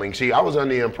leveling. See, I was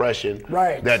under the impression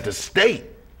that the state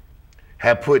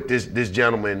had put this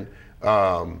gentleman.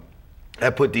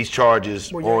 That put these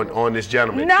charges on this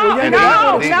gentleman. No.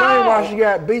 Explain why she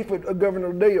got beef with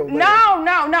Governor Deal. No,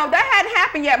 that hadn't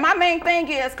happened yet. My main thing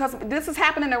is, because this is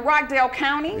happening in Rockdale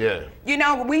County. Yeah.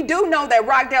 We do know that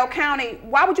Rockdale County,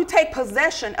 why would you take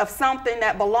possession of something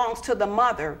that belongs to the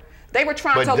mother? They were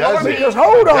trying to lure me. They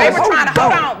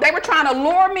were trying to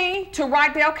lure me to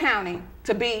Rockdale County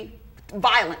to be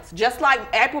violence. Just like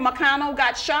April McConnell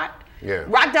got shot. Yeah.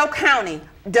 Rockdale County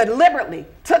deliberately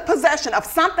took possession of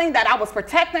something that I was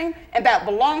protecting and that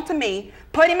belonged to me,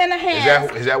 put him in the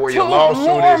hands. Is that where your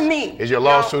lawsuit is? Is your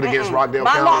lawsuit against Rockdale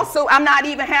County? My lawsuit, I'm not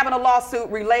even having a lawsuit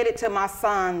related to my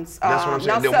son's. That's what I'm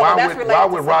saying. Then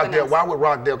why would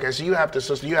Rockdale County? So you have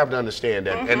to understand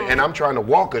that, and I'm trying to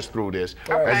walk us through this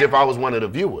as if I was one of the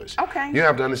viewers. Okay. You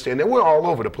have to understand that we're all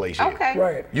over the place here. Okay.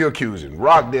 Right. You're accusing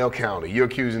Rockdale County. You're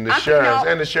accusing the sheriffs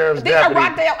and the sheriff's deputy.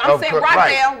 Rockdale. I'm saying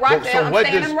Rockdale. Rockdale. I'm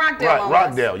saying in Rockdale.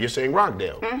 Rockdale. You're saying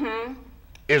Rockdale.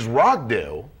 Is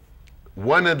Rockdale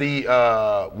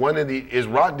is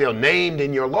Rockdale named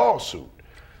in your lawsuit?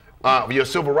 Your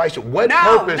civil rights suit? What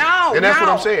purpose? And that's what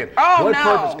I'm saying. What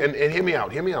purpose? And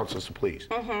hear me out, sister, please.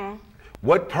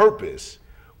 What purpose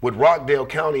would Rockdale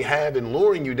County have in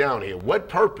luring you down here? What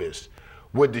purpose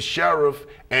with the sheriff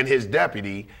and his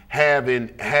deputy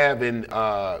having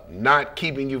not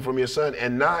keeping you from your son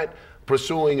and not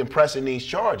pursuing and pressing these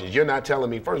charges? You're not telling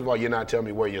me, first of all, you're not telling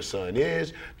me where your son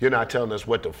is. You're not telling us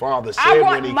what the father said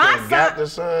when he came and got the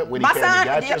son, when he came and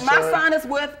got your son. My son is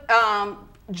with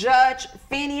Judge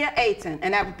Phenia Ayton,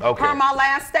 and that, per my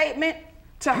last statement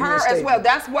to her as well.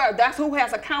 That's who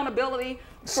has accountability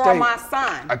for my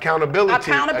son. Accountability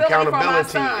for my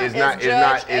son is not,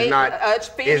 and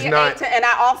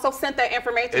I also sent that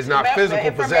information. It's not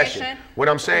physical possession. What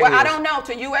I'm saying is, I don't know,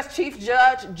 to U.S. Chief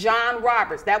Judge John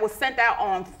Roberts. That was sent out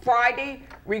on Friday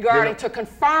regarding to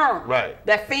confirm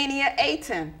that Phenia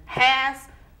Ayton has,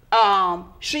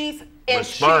 she's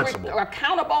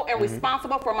accountable and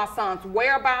responsible for my son's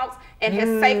whereabouts and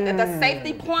his the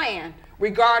safety plan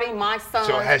regarding my son's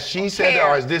So has she said that,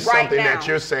 or is this something that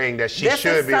you're saying that she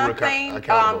should be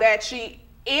accountable? That she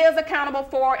is accountable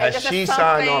for. Has she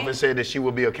signed off and said that she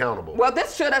will be accountable? Well,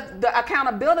 the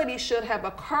accountability should have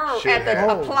occurred at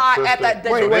the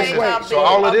date of the So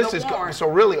all of this warrant. so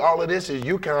really all of this is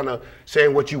you kind of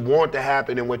saying what you want to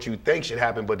happen and what you think should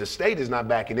happen, but the state is not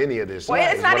backing any of this.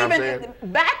 Well, it's not even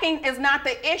backing is not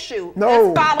the issue.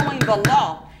 No. It's following the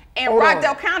law. And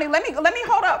Rockdale County, let me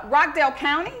hold up. Rockdale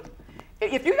County,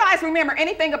 if you guys remember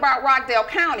anything about Rockdale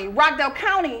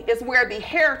County is where the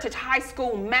Heritage High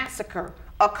School massacre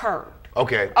occurred.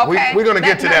 Okay. We're going to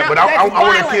get to that, but I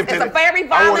want to keep it. It's a very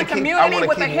violent community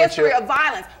with a history of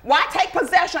violence. Why take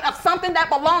possession of something that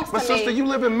belongs to me? But sister, you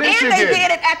live in Michigan. And they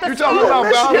did it at the school. You're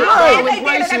talking about violent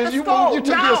places. You took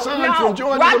your son from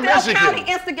Georgia to Michigan. Rockdale County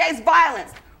instigates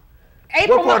violence.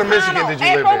 What part of Michigan did you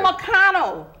live in? April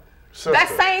McConnell. Sister. That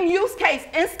same use case,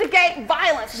 instigate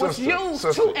violence, was used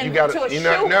to shoot April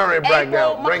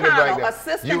McConnell,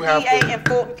 assistant DA in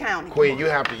Fulton County. Queen, you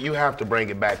have to bring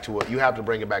it back to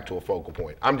a focal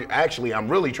point. I'm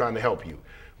really trying to help you.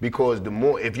 Because the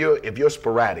more, if you're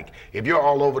sporadic, if you're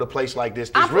all over the place like this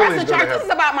really is going to help. This is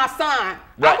about my son.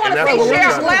 I want to see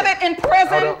Sheriff Levitt in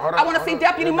prison. I want to see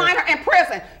Deputy Minor in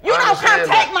prison. You don't come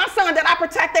take my son that I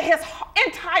protected his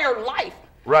entire life.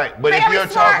 Right, but very if you're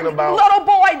smart, talking about little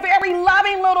boy, very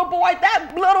loving little boy,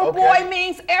 that little boy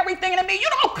means everything to me. You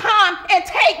don't come and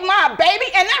take my baby,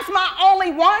 and that's my only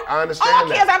one. I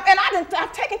understand kids, I've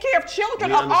taken care of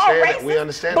children of all races. We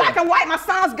understand Black and white. My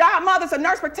son's godmother's a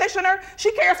nurse practitioner.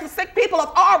 She cares for sick people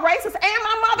of all races, and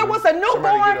my mother was a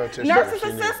newborn nurse's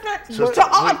assistant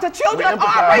to children of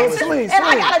all races. And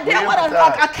I got to deal with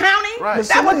a county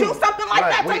that would do something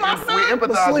like that to my son.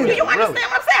 Do you understand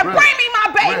what I'm saying? Bring me my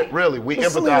baby. Really, we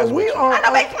empathize with you. I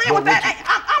know they playing with that.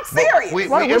 I'm serious. We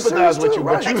empathize with you,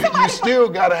 but you still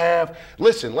gotta have.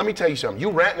 Listen, let me tell you something.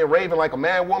 You ranting and raving like a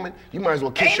mad woman. You might as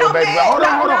well kiss your baby. Hold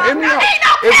on, hear me out.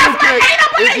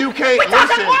 If you can't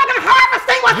listen,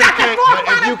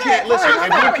 if you can't listen,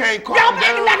 if you can't calm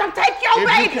down, let them take your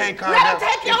baby. If you can't calm down,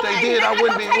 if they did, I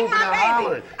wouldn't be hooping and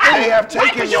hollering. They have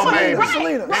taken your baby.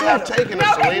 They have taken it,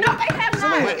 Selena.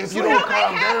 But if you don't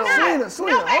calm down,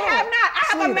 Selena, they have not. I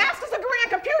have a master's degree in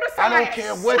computer science. I don't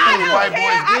care what these white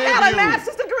boys give you. I got a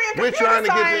master's degree in computer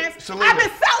science. Selena, I've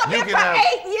been celibate for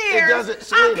 8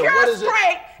 years. I'm pure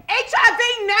straight, HIV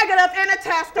negative in a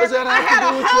tester. I had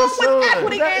a home with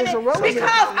equity in it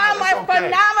because I'm a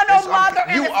phenomenal mother.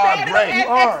 You are great.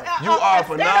 You are a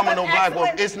phenomenal black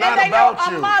woman. It's not about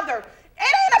you. It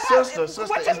ain't about Sister,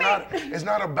 it's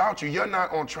not about you. You're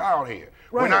not on trial here.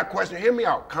 We're not questioning. Hear me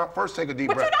out. First, take a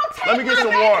deep breath. Let me get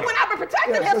some water. When I've been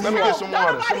protecting him, let me get some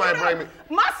water. Somebody bring me.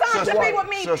 My son should be with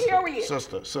me. Period.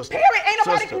 Sister. Period. Ain't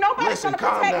nobody's gonna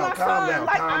protect my son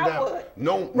like I would.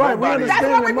 No, nobody. That's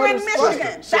why we're in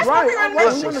Michigan. That's why we're in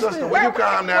Michigan. Sister, will you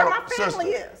calm down? Where my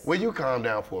family is. Will you calm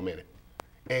down for a minute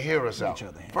and hear us out?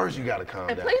 First, you gotta calm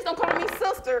down. And please don't call me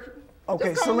sister.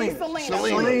 Okay, Selena.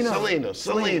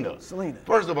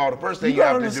 First of all, the first thing you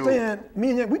have to do. understand, me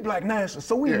and you, we black nationalists,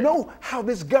 so we know how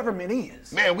this government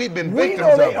is. Man, we've been victims of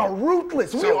it. We know they are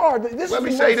ruthless. Let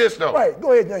me say this though. Right,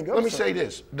 go ahead, Django. Let me say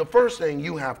this. The first thing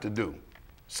you have to do,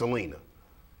 Selena,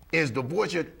 is to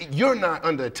voice you're not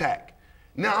under attack.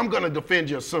 Now I'm gonna defend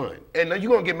your son, and now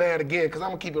you're gonna get mad again because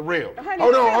I'm gonna keep it real.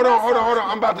 Hold on.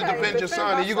 I'm about to defend your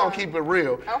son, and you're gonna keep it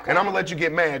real, and I'm gonna let you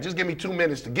get mad. Just give me 2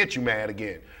 minutes to get you mad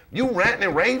again. You ranting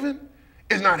and raving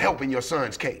is not helping your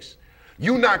son's case.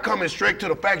 You not coming straight to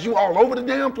the facts. You all over the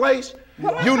damn place.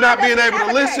 You not being able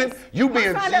to listen.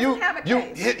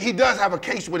 He does have a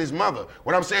case with his mother.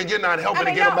 What I'm saying, you're not helping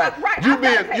to get him back.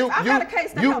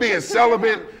 You being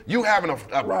celibate. You having a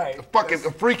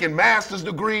freaking master's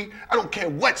degree. I don't care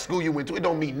what school you went to. It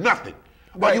don't mean nothing.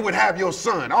 But you would have your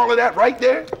son. All of that right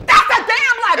there. That's a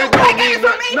damn lie. It don't mean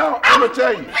nothing. No, I'm gonna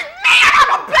tell you. Man,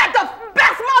 I'm the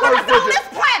best mother colonists on this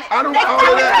planet. I don't. They All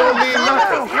of that don't mean Calm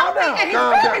nothing. down. And he's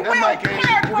Calm very down. That well mic ain't.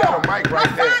 cared You got a for. mic right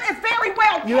My there. son is very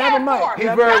well You have a cared mic. for.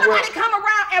 He's very well- Nobody come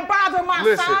around and bother my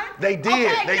Listen, son. they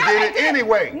did. Okay? They No, did they it didn't.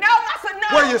 anyway. No, I said no.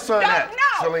 Where your son no, at, No,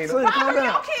 Selena? Selena, calm bother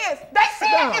down. your kids. They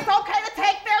said down. it's okay to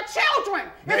take their children.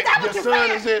 They- Is that your what you're son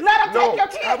saying? is it? Let them No, take your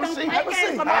kids. have a Don't seat. play Have a games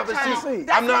seat. with my Have a child. seat.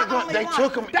 That's I'm not my gonna- only they one.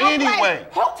 took him Don't play. anyway.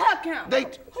 Who took him? They-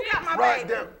 Who got my right baby?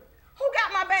 there. Who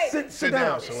got my baby? Sit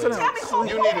down, Selena. Sit down. Tell me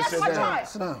who You need to has sit my down. child?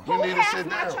 Sit down. Who You need to has sit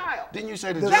my down. child? Didn't you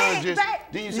say the They- judge is?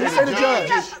 Didn't you say said the the judge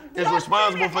judge. is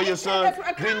responsible for your son?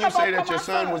 Didn't you say that your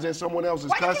son was in someone else's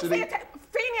Why did you custody? say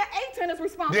Phineas Ayton is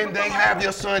responsible? Then they for my have son?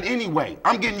 your son anyway.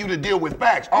 I'm getting you to deal with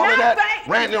facts. All of No, that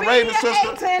they- ranting and Phineas raving,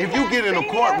 sister. Ayton If you get in a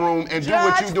has courtroom and do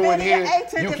what Judge you're doing here, Phineas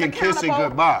Ayton you is can kiss it accountable.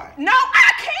 goodbye. No,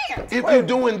 I can't. If you're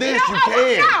doing this, you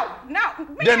can. No.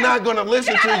 They're not gonna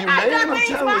listen to you, man. That I'm means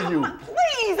telling you.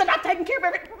 Please, I'm not taking care of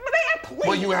every. Man, please.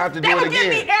 Well, you have to They do it would give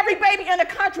again. me every baby in the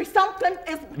country. Something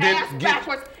is Then ass get-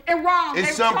 backwards and wrong. It's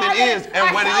They something target is, and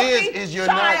a what it healthy is you're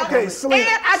child. not- Okay, Selena,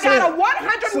 And I got Selena, a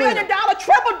 $100 million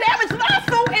triple damage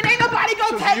lawsuit, and ain't nobody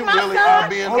gonna So take you my really son are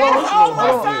being and emotional hold my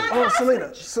about son this. Hold on, Selena.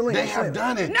 hostage. Selena. They have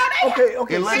done it. No, they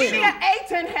Okay, Unless Selena. Phineas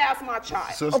Ayton has my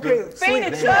child. Sister, Okay, Phineas,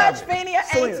 Selena. Judge Phineas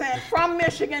Selena. Ayton from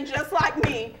Michigan, just like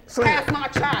me, Selena. has my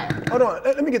child. Hold on.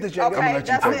 Let me get this, Jackie. Okay,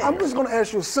 that's it. I'm just going to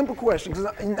ask you a simple question because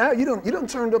now you done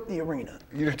turned up the arena.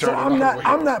 You done So turned it all the way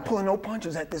I'm up. not pulling no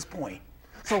punches at this point.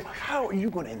 So how are you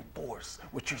going to enforce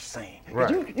what you're saying? 'Cause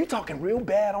Right. You talking real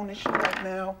bad on this shit right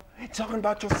now. You're talking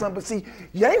about your son, but see,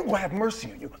 you ain't gonna have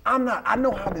mercy on you. I'm not. I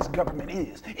know how this government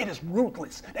is. It is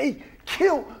ruthless. They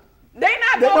kill. They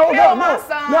not gonna kill my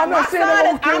son. No, I'm My not saying son they is-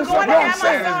 won't kill I'm his going son. to What I'm have my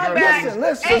saying son is- back.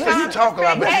 Listen. You talk a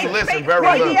lot, but you listen very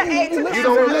Right, well. Phineas you Ayton listen is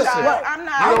don't my very listen. child. well. I'm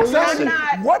not. You don't I'm listen.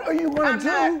 not. What are you going I'm to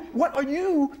do? not. What are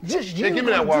you just you? Yeah, give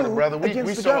me that gonna water, do brother. We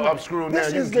against the so government? upscrewed This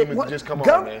now. You is can the- what- just come on,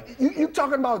 gov- man. You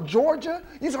talking about Georgia?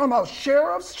 You talking about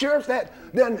sheriffs that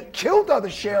then killed other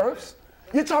sheriffs?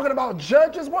 You're talking about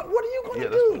judges? What are you going to Yeah,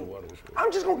 that's what the do? water was for.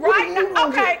 I'm just going to Right, you now, gonna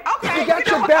okay, do? okay. You got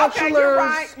You your know, bachelors. okay, you're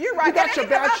right, you're right. You got And your it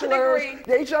is about the bachelors. degree.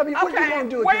 The HIV. What are you going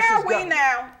to do where against are this we government?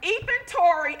 now? Ethan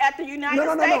Torrey at the United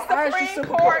No. States I asked you Supreme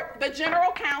simple Court, the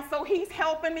General Counsel, he's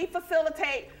helping me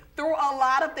facilitate through a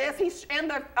lot of this. He's in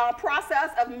the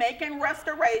process of making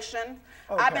restoration.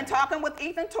 I've been talking with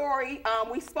Ethan Torrey.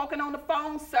 We've spoken on the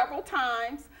phone several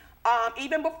times.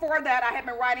 Even before that, I have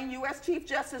been writing U.S. Chief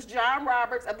Justice John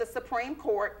Roberts of the Supreme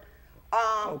Court.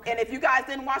 And if you guys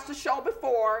didn't watch the show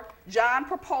before, John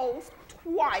proposed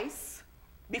twice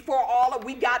before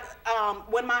we got,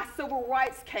 when my civil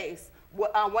rights case,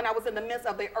 when I was in the midst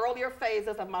of the earlier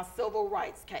phases of my civil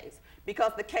rights case,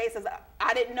 because the cases,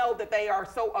 I didn't know that they are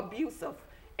so abusive.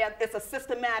 And it's a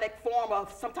systematic form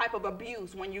of some type of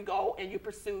abuse when you go and you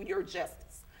pursue your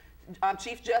justice.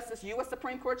 Chief Justice, U.S.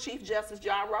 Supreme Court Chief Justice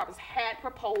John Roberts had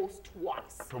proposed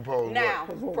twice. Proposed now,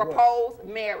 what? proposed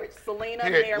marriage. Selena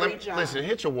married John. Listen,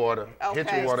 hit your water. Hit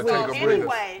Okay, your water. so Take a breather.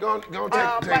 anyway, Go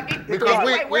take. Because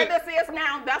anyway, we where this is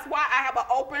now, that's why I have an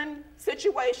open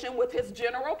situation with his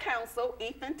general counsel,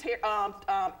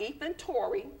 Ethan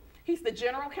Torrey. He's the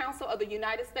general counsel of the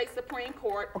United States Supreme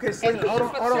Court. Okay, and Selena, he's hold on.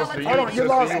 facilitating You Sister,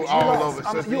 lost. you You all lost.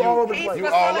 over, sister. You all over the He's place. You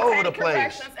all over the facilitating place.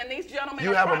 corrections, and these gentlemen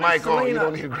You are have a trying mic to on. You Selena.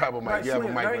 don't need to grab a mic. Right, You have a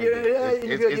Selena, mic right, right yeah, there. yeah,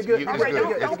 you're good, you're good. All It's right,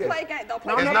 good. don't good. play games. Don't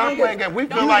play No, games. It's not playing games. We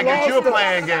feel like it's your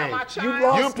playing game.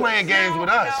 You're playing games with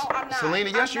us. No, I'm not. Selena,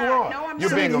 yes, I'm you not. are. No, I'm You're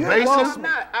not. being Selena, evasive. I'm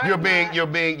not. I'm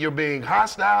You're being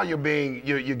hostile.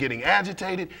 You're getting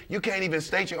agitated. You can't even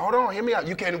state your. Hold on, hear me out.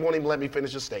 You can't won't even let me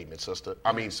finish a statement, sister.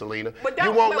 I mean, Selena. But You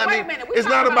don't- won't but let wait me. a minute. We're It's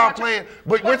not talking about about playing. your-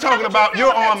 But we're Well, talking how would about you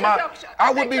you're feel on if my. they took your-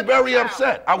 I they would be took your very child?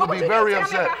 upset. I What would be would you very tell me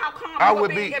upset. about how calm I you would would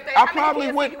be. be if they- I how many probably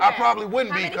kids would. do you I have? probably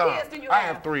wouldn't How be many calm. kids do you I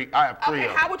have? have three. I have three Okay, of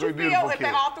them. how would you Three feel beautiful if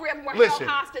kids. all three of them were held Listen,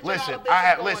 hostage and all listen. of this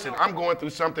is going Listen. on? I'm going through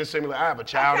something similar. I have a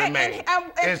child Okay, in Maine. and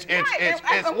It's right,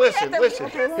 and listen, we listen.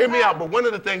 have to- Hear me out. But one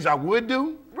of the things I would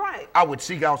do, Right. I would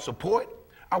seek out support.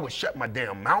 I would shut my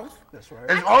damn mouth. That's right.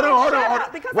 And I hold can't on. shut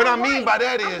up because What I'm I mean right. by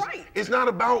that I'm is, right. it's not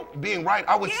about being right.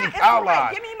 I would Yeah, seek it's right.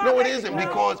 allies. Give me my No, it baby. isn't, No,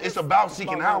 because it's about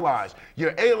seeking about allies.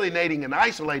 You're alienating and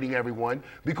isolating everyone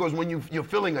because when you're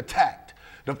feeling attacked,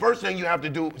 the first thing you have to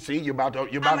do, see, you're about to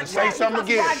say attacked something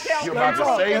because again. Rydell You're Brown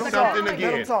about to say is a something girl.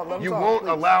 again. Let him talk, let him You talk, won't please.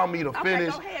 allow me to Okay,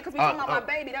 finish. go ahead, because we're talking about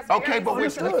my baby. That's Okay, very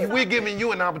but sensitive. we're giving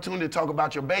you an opportunity to talk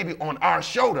about your baby on our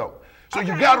show, though. So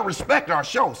you Okay. got to respect our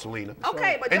show, Selena.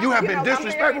 Okay, but and you don't- have you been know, I'm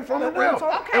disrespectful very- from the Let him rip.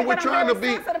 talk. Okay, And we're but I'm trying to very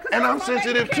be, sensitive 'cause and my I'm baby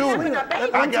sensitive can't too. have a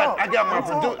baby. Let him talk.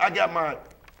 I got my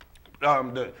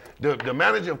the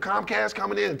manager of Comcast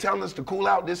coming in and telling us to cool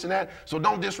out this and that. So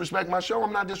don't disrespect my show.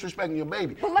 I'm not disrespecting your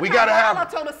baby. But look we how gotta have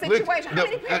volatile the situation. How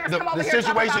many parents come over the here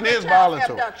talking situation about is their child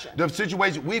volatile. abduction? The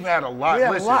situation we've had a lot. We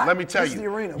have a Listen, lot. let me tell This is you. the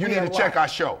arena. You We need have to a check lot. our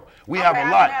show. We Okay, have a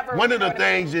I've lot. never One of the heard of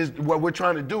things is what we're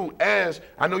trying to do as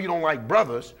I know you don't like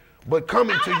brothers. But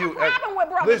coming to you, I have a problem with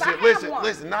brothers. I have one.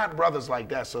 listen, not brothers like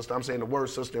that, sister. I'm saying the word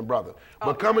sister and brother.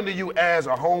 But coming to you as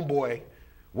a homeboy,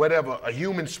 whatever, a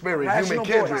human spirit, Rational human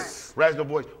kindred, voice. rational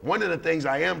voice. One of the things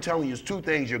I am telling you is two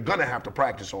things you're gonna have to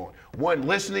practice on. One,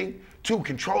 listening. Two,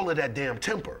 control of that damn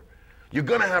temper. You're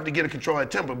gonna have to get a control of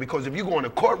that temper because if you go in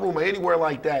a courtroom or anywhere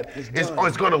like that,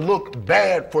 it's gonna look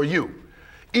bad for you.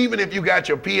 Even if you got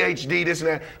your PhD, this and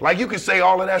that, like you can say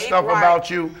all of that stuff about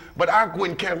you, but I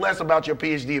wouldn't care less about your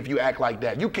PhD if you act like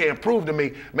that. You can't prove to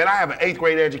me, man, I have an 8th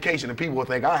grade education and people will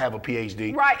think I have a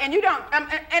PhD. Right, and you don't, and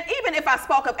even if I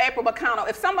spoke of April McConnell,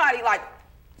 if somebody like,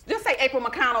 just say April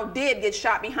McConnell did get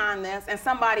shot behind this, and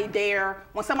somebody there,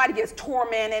 when somebody gets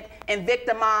tormented and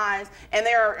victimized, and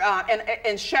they're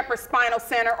in Shepherd Spinal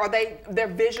Center, or their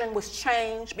vision was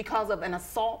changed because of an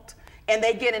assault, and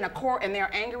they get in a court and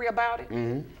they're angry about it.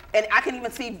 And I can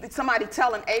even see somebody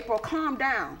telling April, calm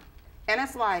down. And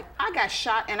it's like, I got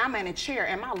shot and I'm in a chair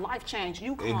and my life changed.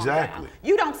 You calm down.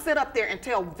 You don't sit up there and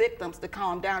tell victims to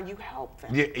calm down. You help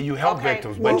them. Yeah, you help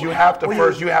victims, but you have to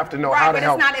first, you have to know how to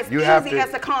help. Right, but it's not as easy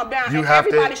as to calm down. And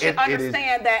everybody should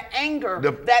understand that anger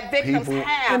that victims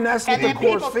have. And that's what the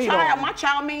courts feed on. My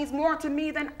child means more to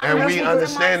me than I And we do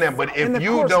understand that, but And if the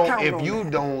you courts don't, count if on you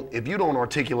that. don't, if you don't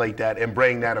articulate that and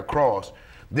bring that across,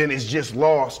 then it's just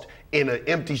lost in an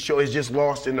empty show. It's just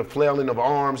lost in the flailing of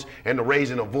arms and the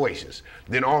raising of voices.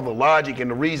 Then all the logic and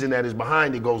the reason that is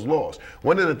behind it goes lost.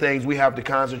 One of the things we have to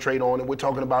concentrate on that we're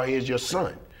talking about here is your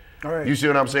son. All right. You see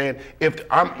what I'm saying? If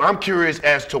I'm curious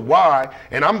as to why,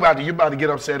 and you're about to get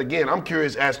upset again. I'm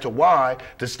curious as to why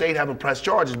the state haven't pressed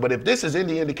charges. But if this is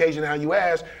any indication how you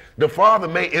ask,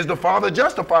 is the father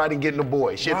justified in getting the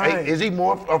boy? Is he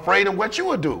more afraid of what you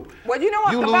would do? Well, you know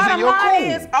what? You The losing bottom your line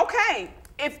cool. is, okay,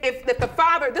 if the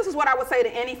father, this is what I would say to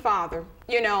any father,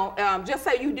 just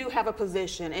say you do have a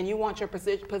position and you want your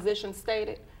position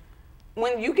stated.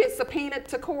 When you get subpoenaed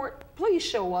to court, please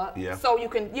show up. Yeah. So you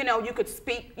can, you could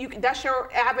speak. That's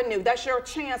your avenue. That's your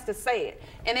chance to say it.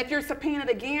 And if you're subpoenaed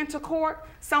again to court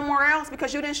somewhere else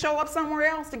because you didn't show up somewhere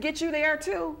else to get you there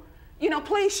too,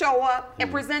 please show up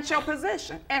and present your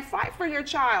position and fight for your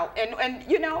child. And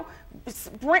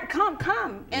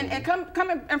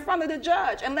come in front of the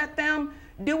judge and let them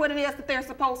do what it is that they're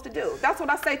supposed to do. That's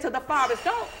what I say to the fathers.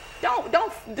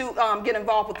 Don't get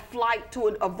involved with flight to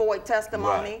avoid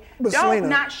testimony. Right. But Don't Selena,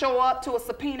 not show up to a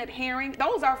subpoenaed hearing.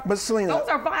 Those are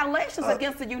violations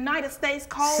against the United States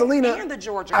Code Selena, and the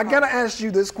Georgia I Code. gotta ask you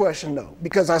this question though,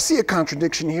 because I see a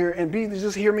contradiction here, and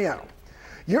just hear me out.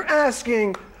 You're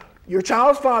asking your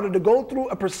child's father to go through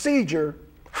a procedure.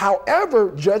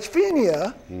 However, Judge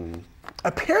Fenia,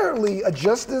 apparently a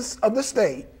justice of the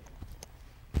state,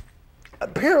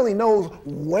 apparently knows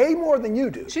way more than you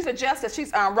do. She's a justice.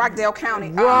 She's Rockdale County.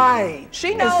 Right.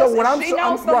 She knows. And so what she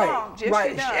knows the law. Yes,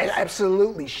 right. she does.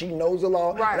 Absolutely, she knows the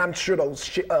law, Right. and I'm sure those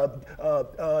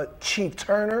Chief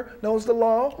Turner knows the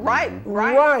law.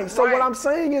 Right. So what I'm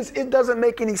saying is, it doesn't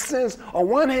make any sense. On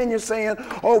one hand, you're saying,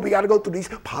 "Oh, we got to go through these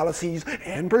policies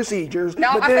and procedures."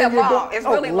 No, but I then said you're law. It's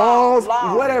really law. laws,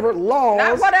 whatever laws.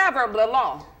 Not whatever, the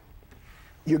law.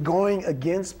 You're going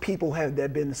against people that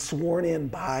have been sworn in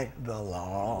by the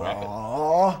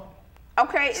law.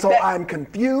 Okay. So I'm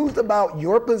confused about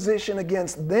your position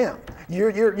against them.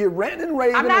 You're ranting and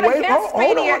raving. I'm not away. against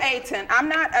Hold Fenia on. Ayton. I'm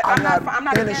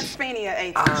not against Fenia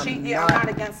Ayton. I'm not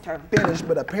against her. Finished,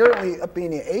 but apparently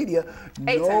Fenia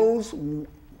Ayton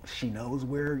she knows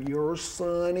where your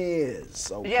son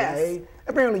is. Okay. Yes.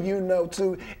 Apparently you know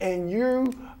too, and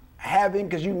you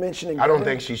because you mentioned. I don't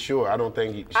think she's sure. I don't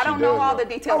think she I don't know all the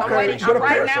details. Okay.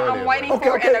 I'm waiting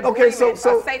for an agreement,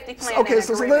 a safety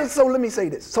plan. So let me say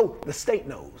this. So the state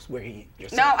knows where your son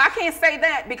is. No, I can't say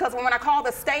that because when I call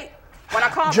the state,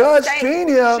 Judge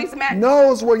Fenia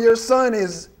knows where your son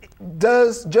is.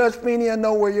 Does Judge Fenia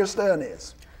know where your son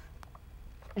is?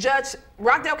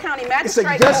 Rockdale County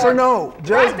Magistrate It's a yes Court. or no.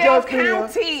 Rockdale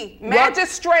County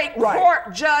Magistrate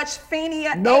Court Judge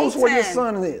Fenia knows Ayton where your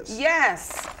son is.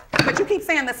 Yes. But you keep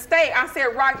saying the state. I said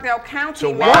Rockdale County. So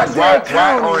why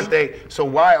aren't they? So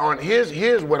why aren't?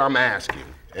 Here's what I'm asking,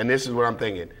 and this is what I'm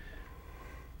thinking.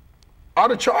 Are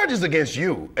the charges against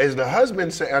you? Is the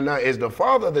husband saying? Is the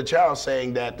father of the child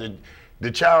saying that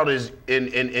the child is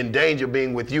in danger of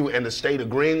being with you, and the state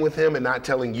agreeing with him and not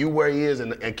telling you where he is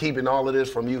and keeping all of this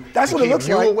from you? That's what it looks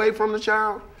like. Keep you away from the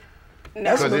child.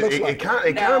 That's what it looks like.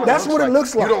 It kind of That's what it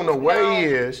looks like. You don't know where he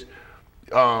is.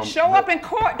 Show up in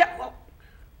court.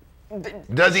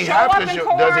 Does he have to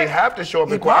show? Does he have to show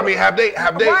up in court? I mean, have they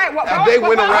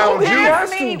went around you?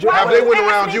 Have they went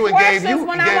around you and gave him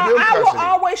custody? I will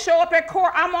always show up at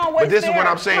court. I'm always. But this there. is what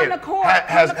I'm saying. Come to court.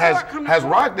 Has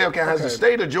Rockdale County, has the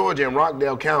state of Georgia and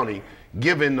Rockdale County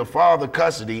given the father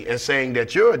custody and saying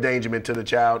that you're a endangerment to the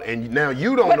child, and now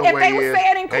you don't know where he is,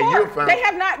 and you're found? They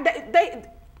have not.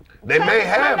 They may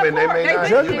have, and they may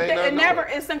not. It never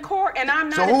is in court, and I'm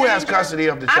not. So who has custody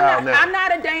of the child now? I'm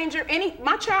not a danger.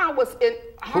 My child was in.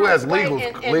 Who has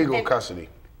legal custody?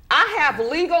 I have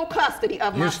legal custody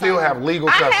of my son. You still have legal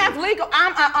custody? I have legal.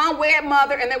 I'm an unwed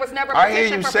mother, and there was never a petition. I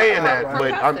hear you saying that,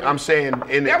 but I'm saying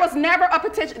there was never a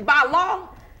petition by law.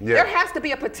 Yeah. There has to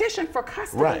be a petition for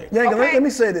custody. Right. Yeah, okay? let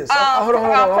me say this. Hold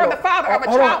on. For the father of a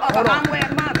child of an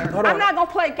unwed mother. I'm not going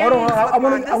to play games. Hold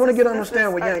on. I want to get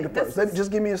understand with Yanga first. Just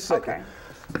give me a second.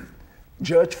 Okay.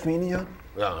 Judge Fenia,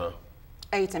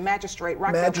 It's a magistrate,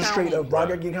 Magistrate of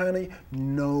Rockdale County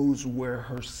knows where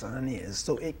her son is,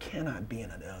 so it cannot be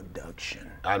an abduction.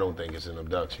 I don't think it's an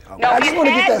abduction. No, I just want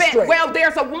to get that straight. Well,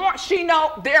 there's a warrant. She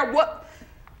know there what.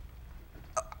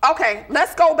 Okay,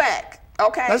 let's go back.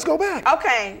 Okay. Let's go back.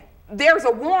 Okay. There's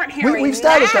a warrant hearing. We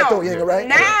established that though, Yanga, right?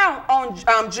 Now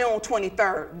on June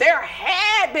 23rd, there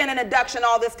had been an abduction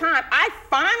all this time. I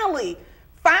finally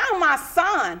found my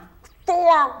son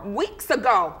 4 weeks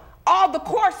ago. All the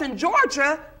courts in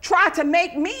Georgia tried to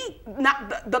make me,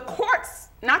 not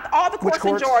all the courts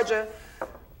in Georgia.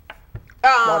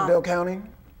 Rockdale County?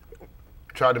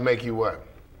 Tried to make you what?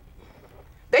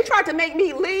 They tried to make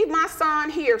me leave my son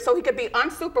here so he could be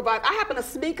unsupervised. I happen to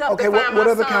sneak up to find my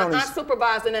son counties?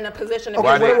 Unsupervised and in a position to be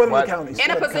what other counties?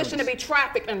 In a position to be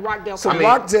trafficked in Rockdale County. So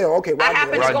Rockdale, okay. I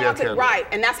happened to go into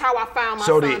and that's how I found my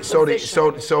son's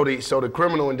position. So the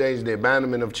criminal endangerment, the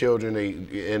abandonment of children,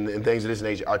 and things of this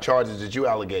nature are charges that you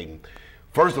allocating.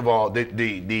 First of all, that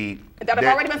have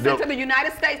already been sent to the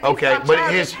United States. Okay, but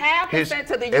have been sent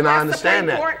to the U.S. and I understand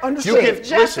Supreme Court. that. You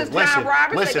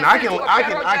can listen. I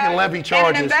can levy charges.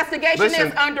 And an investigation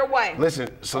is underway. Listen,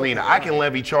 Selena, I can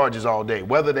levy charges all day.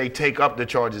 Whether they take up the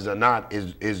charges or not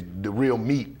is the real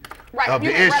meat of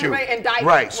the issue.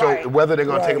 Right. So whether they're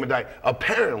going to take them and die.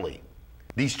 Apparently,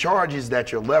 these charges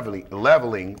that you're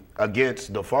leveling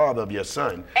against the father of your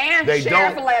son, and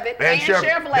Sheriff Levitt,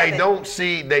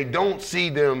 they don't see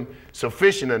them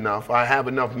sufficient enough. I have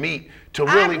enough meat to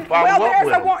really follow up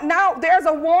with them. There's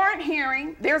a warrant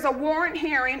hearing. There's a warrant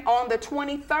hearing on the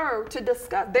 23rd to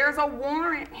discuss. There's a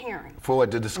warrant hearing for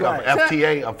it to discuss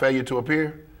FTA, a failure to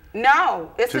appear.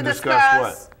 No, it's to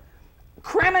discuss what?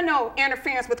 Criminal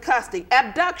interference with custody,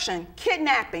 abduction,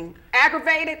 kidnapping,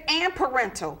 aggravated and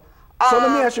parental. So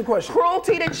let me ask you a question.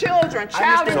 Cruelty to children,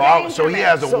 child endangerment. So he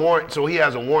has a warrant. So he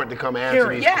has a warrant to come answer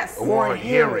these. Yes. Warrant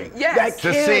hearing. Yes.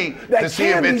 To see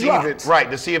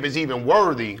if it's even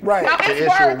worthy. Right. No, to issue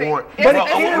a warrant. But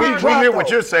we hear what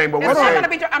you're saying, but we're saying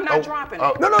I'm not dropping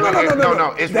it.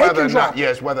 No. It's whether or not.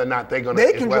 Yes, whether or not they're gonna.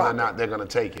 It's whether or not they're gonna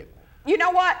take it. You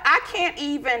know what? I can't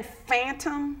even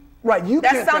phantom. Right,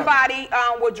 that somebody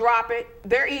would drop it.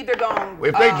 They're either going.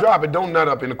 If they drop it, don't nut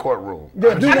up in the courtroom.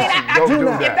 Yeah, do that. Don't do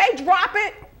that. If they drop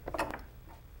it,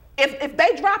 if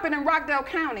they drop it in Rockdale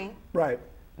County, right,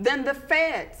 then the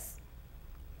feds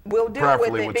will deal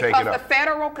with it because the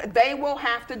federal they will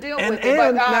have to deal with it.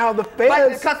 And now the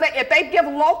feds, because if they give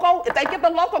the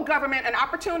local government an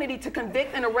opportunity to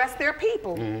convict and arrest their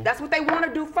people, that's what they want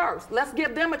to do first. Let's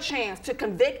give them a chance to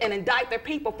convict and indict their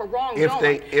people for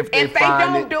wrongdoing. If they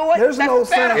don't do it, there's no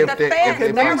saying.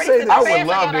 I would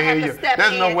love to hear you.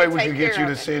 There's no way we could get you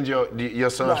to send your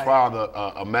son's father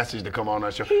a message to come on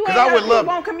our show. Because I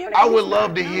would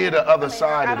love to hear the other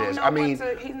side of this. I mean,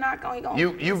 he's not going.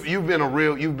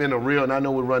 You've been a real, and I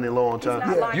know we're running low on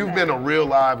time. You've been a real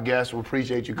live guest. We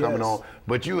appreciate you coming on.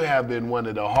 But you have been one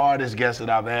of the hardest guests that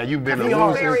I've had. You've been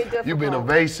elusive. You've been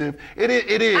evasive. It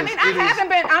is. I mean, I haven't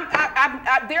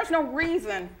been. There's no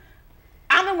reason.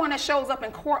 I'm the one that shows up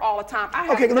in court all the time.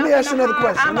 Okay, let me ask you another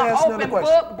question. I'm an open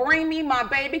book. Bring me my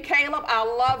baby Caleb. I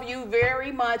love you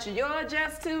very much. You're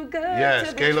just too good to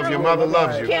be Caleb, true. Your mother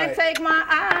loves you. Can't take my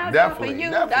eyes off of you.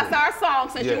 That's our song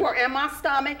since you were in my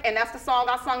stomach, and that's the song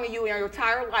I sung to you in your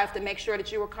entire life to make sure that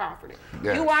you were comforted.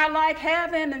 Yes. You are like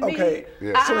heaven to me.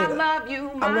 I love you,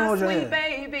 my sweet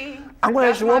baby. I'm going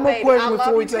to ask you one more question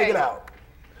before we take it out.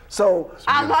 So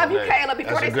I love you, Caleb,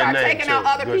 before they start taking out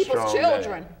other people's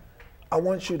children. I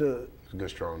want you to. It's a good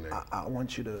strong name. I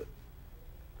want you to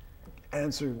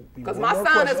answer. Because my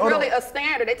son is really a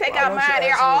standard. They take out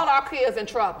mine, all our kids in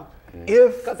trouble.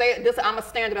 Because I'm a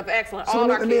standard of excellence. So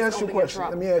all our kids gonna be in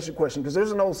trouble. Let me ask you a question, because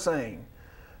there's an old saying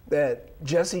that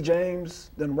Jesse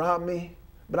James done robbed me,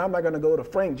 but I'm not going to go to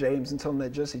Frank James and tell him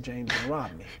that Jesse James done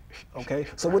robbed me. Okay?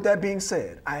 So with that being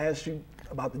said, I asked you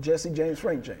about the Jesse James,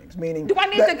 Frank James, meaning. Do I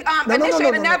need to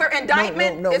initiate another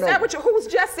indictment? Is that what who's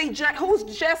Jesse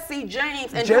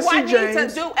James? And Jesse do I need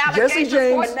James, to do allegations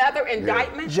for another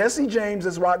indictment? Jesse James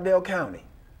is Rockdale County.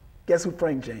 Guess who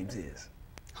Frank James is?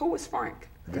 Who is Frank?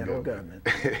 The federal government.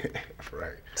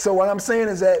 Right. So what I'm saying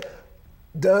is that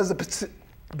does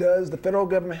the federal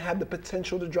government have the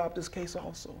potential to drop this case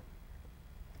also?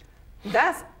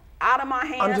 That's out of my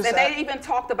hands. And they even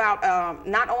talked about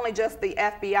not only just the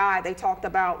FBI, they talked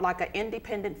about like an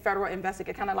independent federal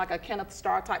investigator, kind of like a Kenneth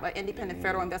Starr type of independent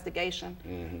federal investigation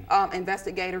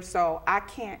investigator. So I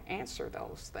can't answer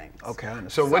those things. Okay, I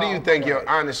understand. So what do you think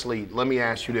honestly, let me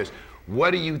ask you this.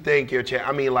 What do you think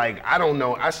I mean, like, I don't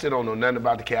know. I still don't know nothing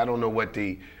about the case. I don't know what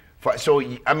so,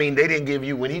 I mean, they didn't give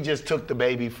you, when he just took the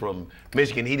baby from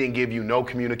Michigan, he didn't give you no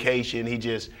communication. He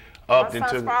just upped and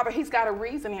took. My son's father, he's got a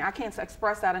reasoning. I can't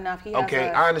express that enough. He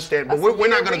okay, I understand, but we're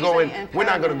not going to go in. We're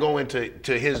not going to go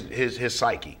into his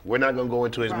psyche. We're not going to go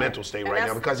into his mental state right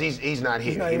now because he's not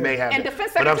here. He may have. And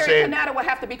Defense Secretary Panetta would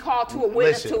have to be called to a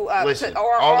witness listen,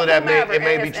 all of that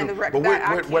may be true.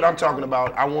 But what I'm talking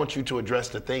about, I want you to address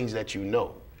the things that you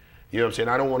know. You know what I'm saying?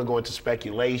 I don't want to go into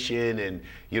speculation and,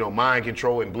 mind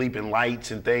control and bleeping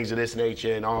lights and things of this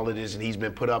nature and all of this, and he's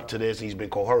been put up to this, he's been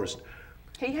coerced.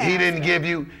 He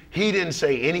didn't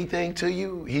say anything to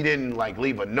you. He didn't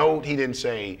leave a note. He didn't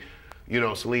say,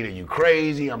 Selena, you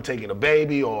crazy, I'm taking a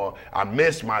baby, or I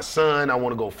miss my son, I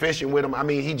want to go fishing with him. I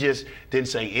mean, he just didn't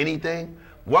say anything.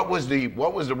 What was the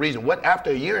reason?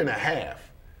 After a year and a half,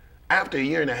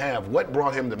 what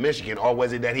brought him to Michigan? Or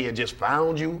was it that he had just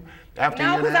found you after a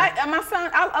year and a half? My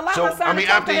son, I allow my son to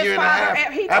talk to his father.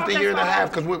 After a year and a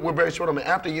half, because we're very short on it.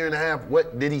 After a year and a half,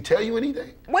 what did he tell you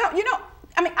anything? Well,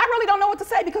 I really don't know what to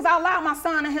say because I allowed my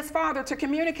son and his father to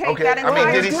communicate that.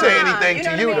 Did he say anything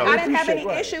to you though? I didn't have any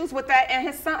issues with that, and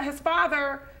his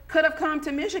father could have come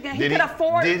to Michigan. He could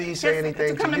afford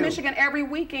to come to Michigan every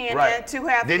weekend and to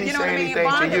have,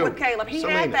 bonded with Caleb. He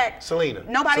had that. Selena.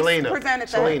 Nobody presented that.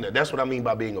 Selena, that's what I mean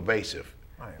by being evasive.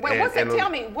 Wait, tell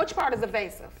me, which part is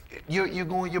evasive? You're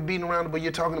beating around, but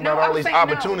you're talking about all these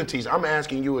opportunities. I'm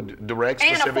asking you a direct,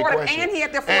 specific question. And he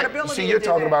had the affordability. See, you're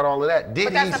talking about all of that.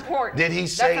 That's important. Did he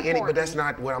say anything? But that's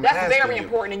not what I'm asking you. That's very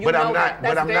important, and you know that.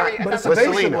 But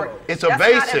Selena, it's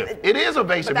evasive. It is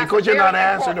evasive because you're not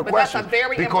answering the question.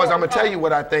 Because I'm gonna tell you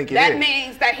what I think it is. That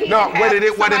means that he. No,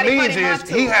 what it means is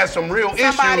he has some real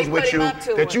issues with you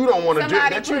that you don't want to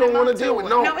deal with.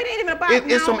 No, it ain't even about.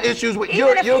 It's some issues with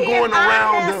you're going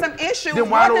around. Some issues. Then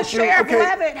why don't you?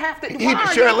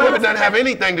 Sheriff Levitt doesn't have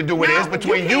anything to do with it. It's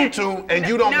between you two, and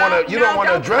you don't want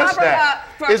to address that.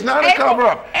 It's not a cover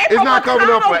up. It's not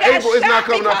covering up for April. It's not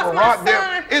covering up for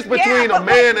Rockdale. It's between a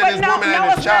man and his woman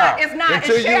and his child. It's not.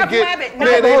 Until you get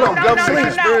man, ain't no government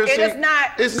conspiracy. It is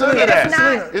not. It's none of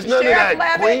that. It's none of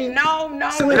that, Queen. No.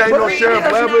 It ain't no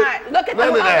Sheriff Levitt. Look at the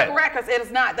public records. It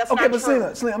is not. That's not true. Okay, but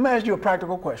Selena, I'm gonna ask you a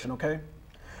practical question. Okay,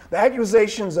 the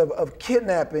accusations of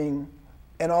kidnapping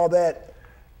and all that.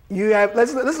 You have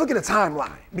let's look at the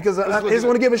timeline because I just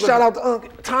want to give a shout out to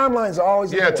Unc. Timelines are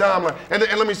always important. Timeline. And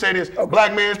let me say this: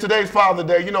 Black man, today's Father's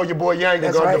Day. You know your boy Yang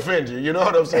is gonna defend you. You know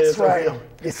what I'm saying? That's right.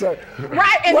 Yes, sir.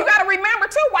 Right, and you got to remember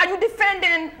too, while you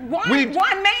defending one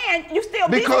man, you still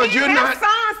because you have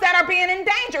sons that are being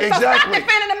endangered. Exactly. So stop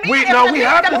defending the men. We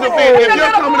have to defend. If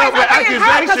you're coming up with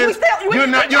accusations, you're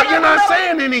not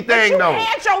saying anything though.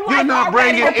 You're not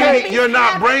bringing any. You're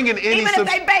not bringing any.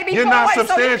 You're not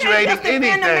substantiating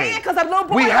anything.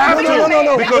 We have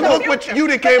to because look what you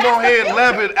done came on here and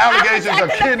levied allegations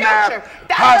of kidnap,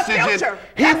 hostages.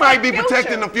 He might be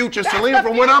protecting the future. Selena,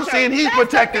 from what I'm seeing, he's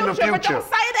protecting the future. Don't say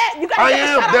that. You I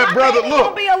am that brother.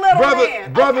 Look,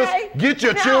 brothers, get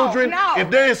your children. If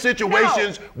they're in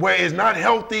situations where it's not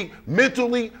healthy,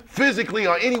 mentally, physically,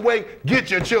 or any way,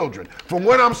 get your children. From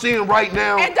what I'm seeing right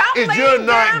now, is you're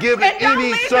not giving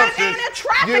any substance. In a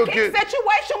trafficking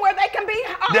situation where they can be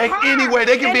harmed. Anyway,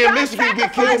 they can be in Michigan and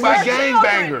get killed by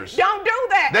gangbangers. Don't do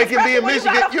that. They can be in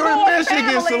Michigan. You're in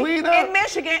Michigan, Selena. In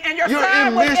Michigan, and your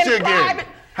son was in private.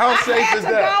 How safe is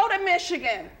that? I had to go to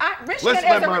Michigan. Michigan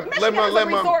is a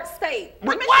resort state.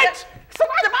 What?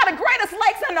 Surrounded by the greatest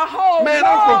lakes in the whole world. Man,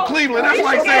 I'm from Cleveland. That's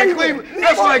like saying Cleveland.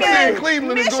 That's like saying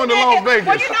Cleveland is going to Las Vegas.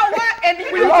 Well, you know what? and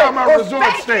We talking about resort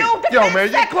thank state. you, Yo,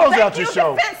 man, you close out your Defense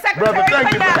show. Secretary Brother,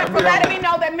 thank you for letting me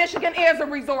know that Michigan is a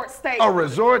resort state. A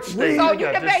resort state. So We you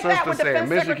got debate this that with sister saying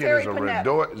Defense Michigan Secretary is a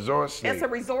Panetta. resort state. It's a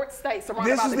resort state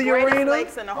surrounded This by is the the greatest arena?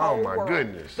 lakes in the whole Oh, my world.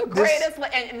 goodness. The greatest,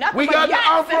 and nothing We but got the yachts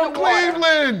I'm in from the water.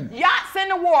 Cleveland. Yachts in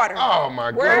the water. Oh,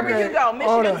 my Wherever goodness. you go, Hold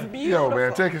Michigan's on. beautiful. Yo,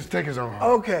 man, take us on.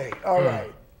 Okay, all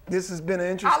right. This has been an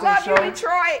I interesting love show. you,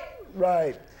 Detroit.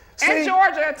 Right. And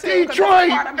Georgia, too. 'cause it's Detroit,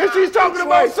 part of and she's mine. talking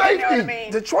about Detroit, you know what I safety.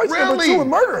 mean? Detroit's Really? number 2 in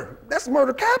murder. That's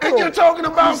murder capital. And you're talking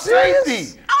about You serious?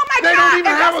 safety. Oh my They God, don't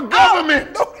even and have a that's- oh.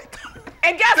 government.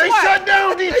 And guess They what? shut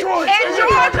down Detroit. And They talking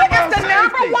Georgia about is the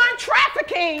number safety. 1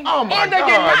 trafficking Oh my in the God,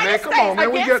 United man, States come on,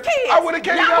 man, we against got- kids. I would've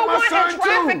came and got my Number 1 son, in too.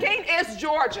 trafficking is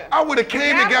Georgia. I would've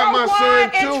came and got my son,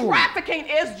 Number 1 too. in trafficking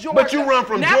is Georgia. But you run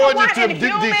from Number Georgia 1 to in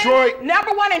human- Detroit.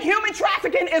 Number 1 in human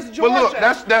trafficking is Georgia. But look,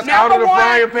 that's Number out of the 1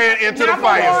 frying pan into the number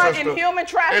fire, 1 sister. in human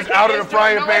trafficking It's out of the is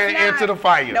frying Georgia. pan No, it's into not. the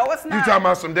fire. No, it's not. You talking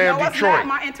about some damn no, it's Detroit. Not.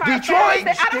 My entire Detroit? family-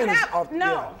 I don't Skin is have, off- no.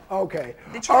 yeah, okay.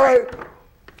 Detroit. All right.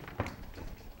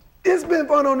 It's been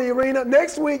fun on the arena.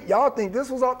 Next week, y'all think this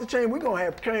was off the chain. We're going to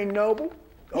have King Noble.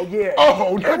 Oh, yeah.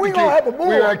 Oh, not and we're the going to King. have a more.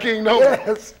 We got King Noble.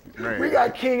 Yes. Man. We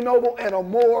got King Noble and a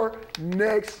more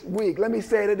next week. Let me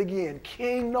say it again.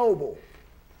 King Noble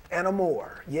and a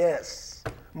more. Yes.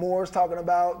 Moore's talking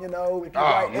about, you know, if you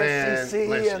write man, SCC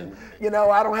listen. and, you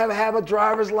know, I don't have a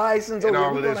driver's license. And okay,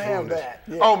 all we're of going this to have foolishness.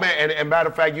 that. Yeah. Oh man, and matter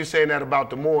of fact, you saying that about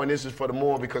the Moore, and this is for the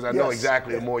Moore because I know Yes.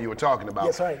 exactly the Moore you were talking about.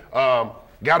 Yes, right.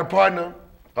 Got a partner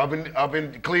up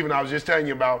in Cleveland. I was just telling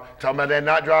you about talking about that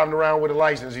not driving around with a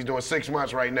license. He's doing 6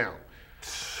 months right now.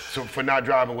 So for not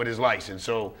driving with his license.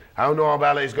 So I don't know how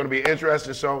about it. It's going to be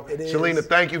interesting. So It is. Selena,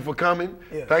 thank you for coming.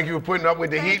 Yeah. Thank you for putting up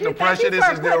with the heat and the Thank pressure. you This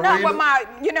for is the putting up arena. with my,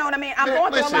 you know what I mean? I'm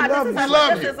going through a Listen, lot. we This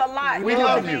love is you. a lot. We you know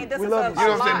love what I you. mean? This We is love a you. You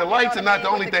know what I'm saying? lot, The lights are not the you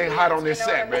know only what I thing mean? hot on With this the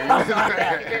set, kids, man. you know,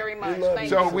 Thank you very much. love Thank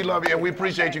So you. we love you and we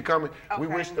appreciate you coming. We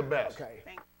Okay. wish the best. Okay.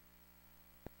 Thank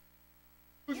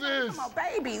Who's you. this? Come on,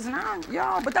 babies, now,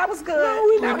 y'all. But that was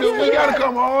good. That was We good. gotta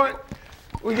come hard.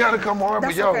 We gotta come hard, but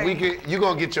That's yo, okay. you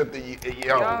gonna get your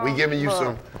we giving you look.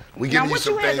 some. We Now, giving you what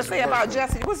some you had things. to say about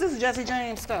Jesse? What's this Jesse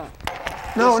James stuff?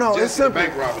 No, Jesse it's the simple.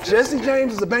 bank robber, Jesse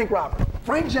James is a bank robber.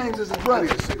 Frank James is his brother.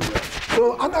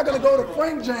 So I'm not going to go to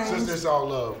Frank James Since it's all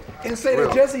love. and say Real.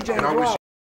 that Jesse James And I wish robbed.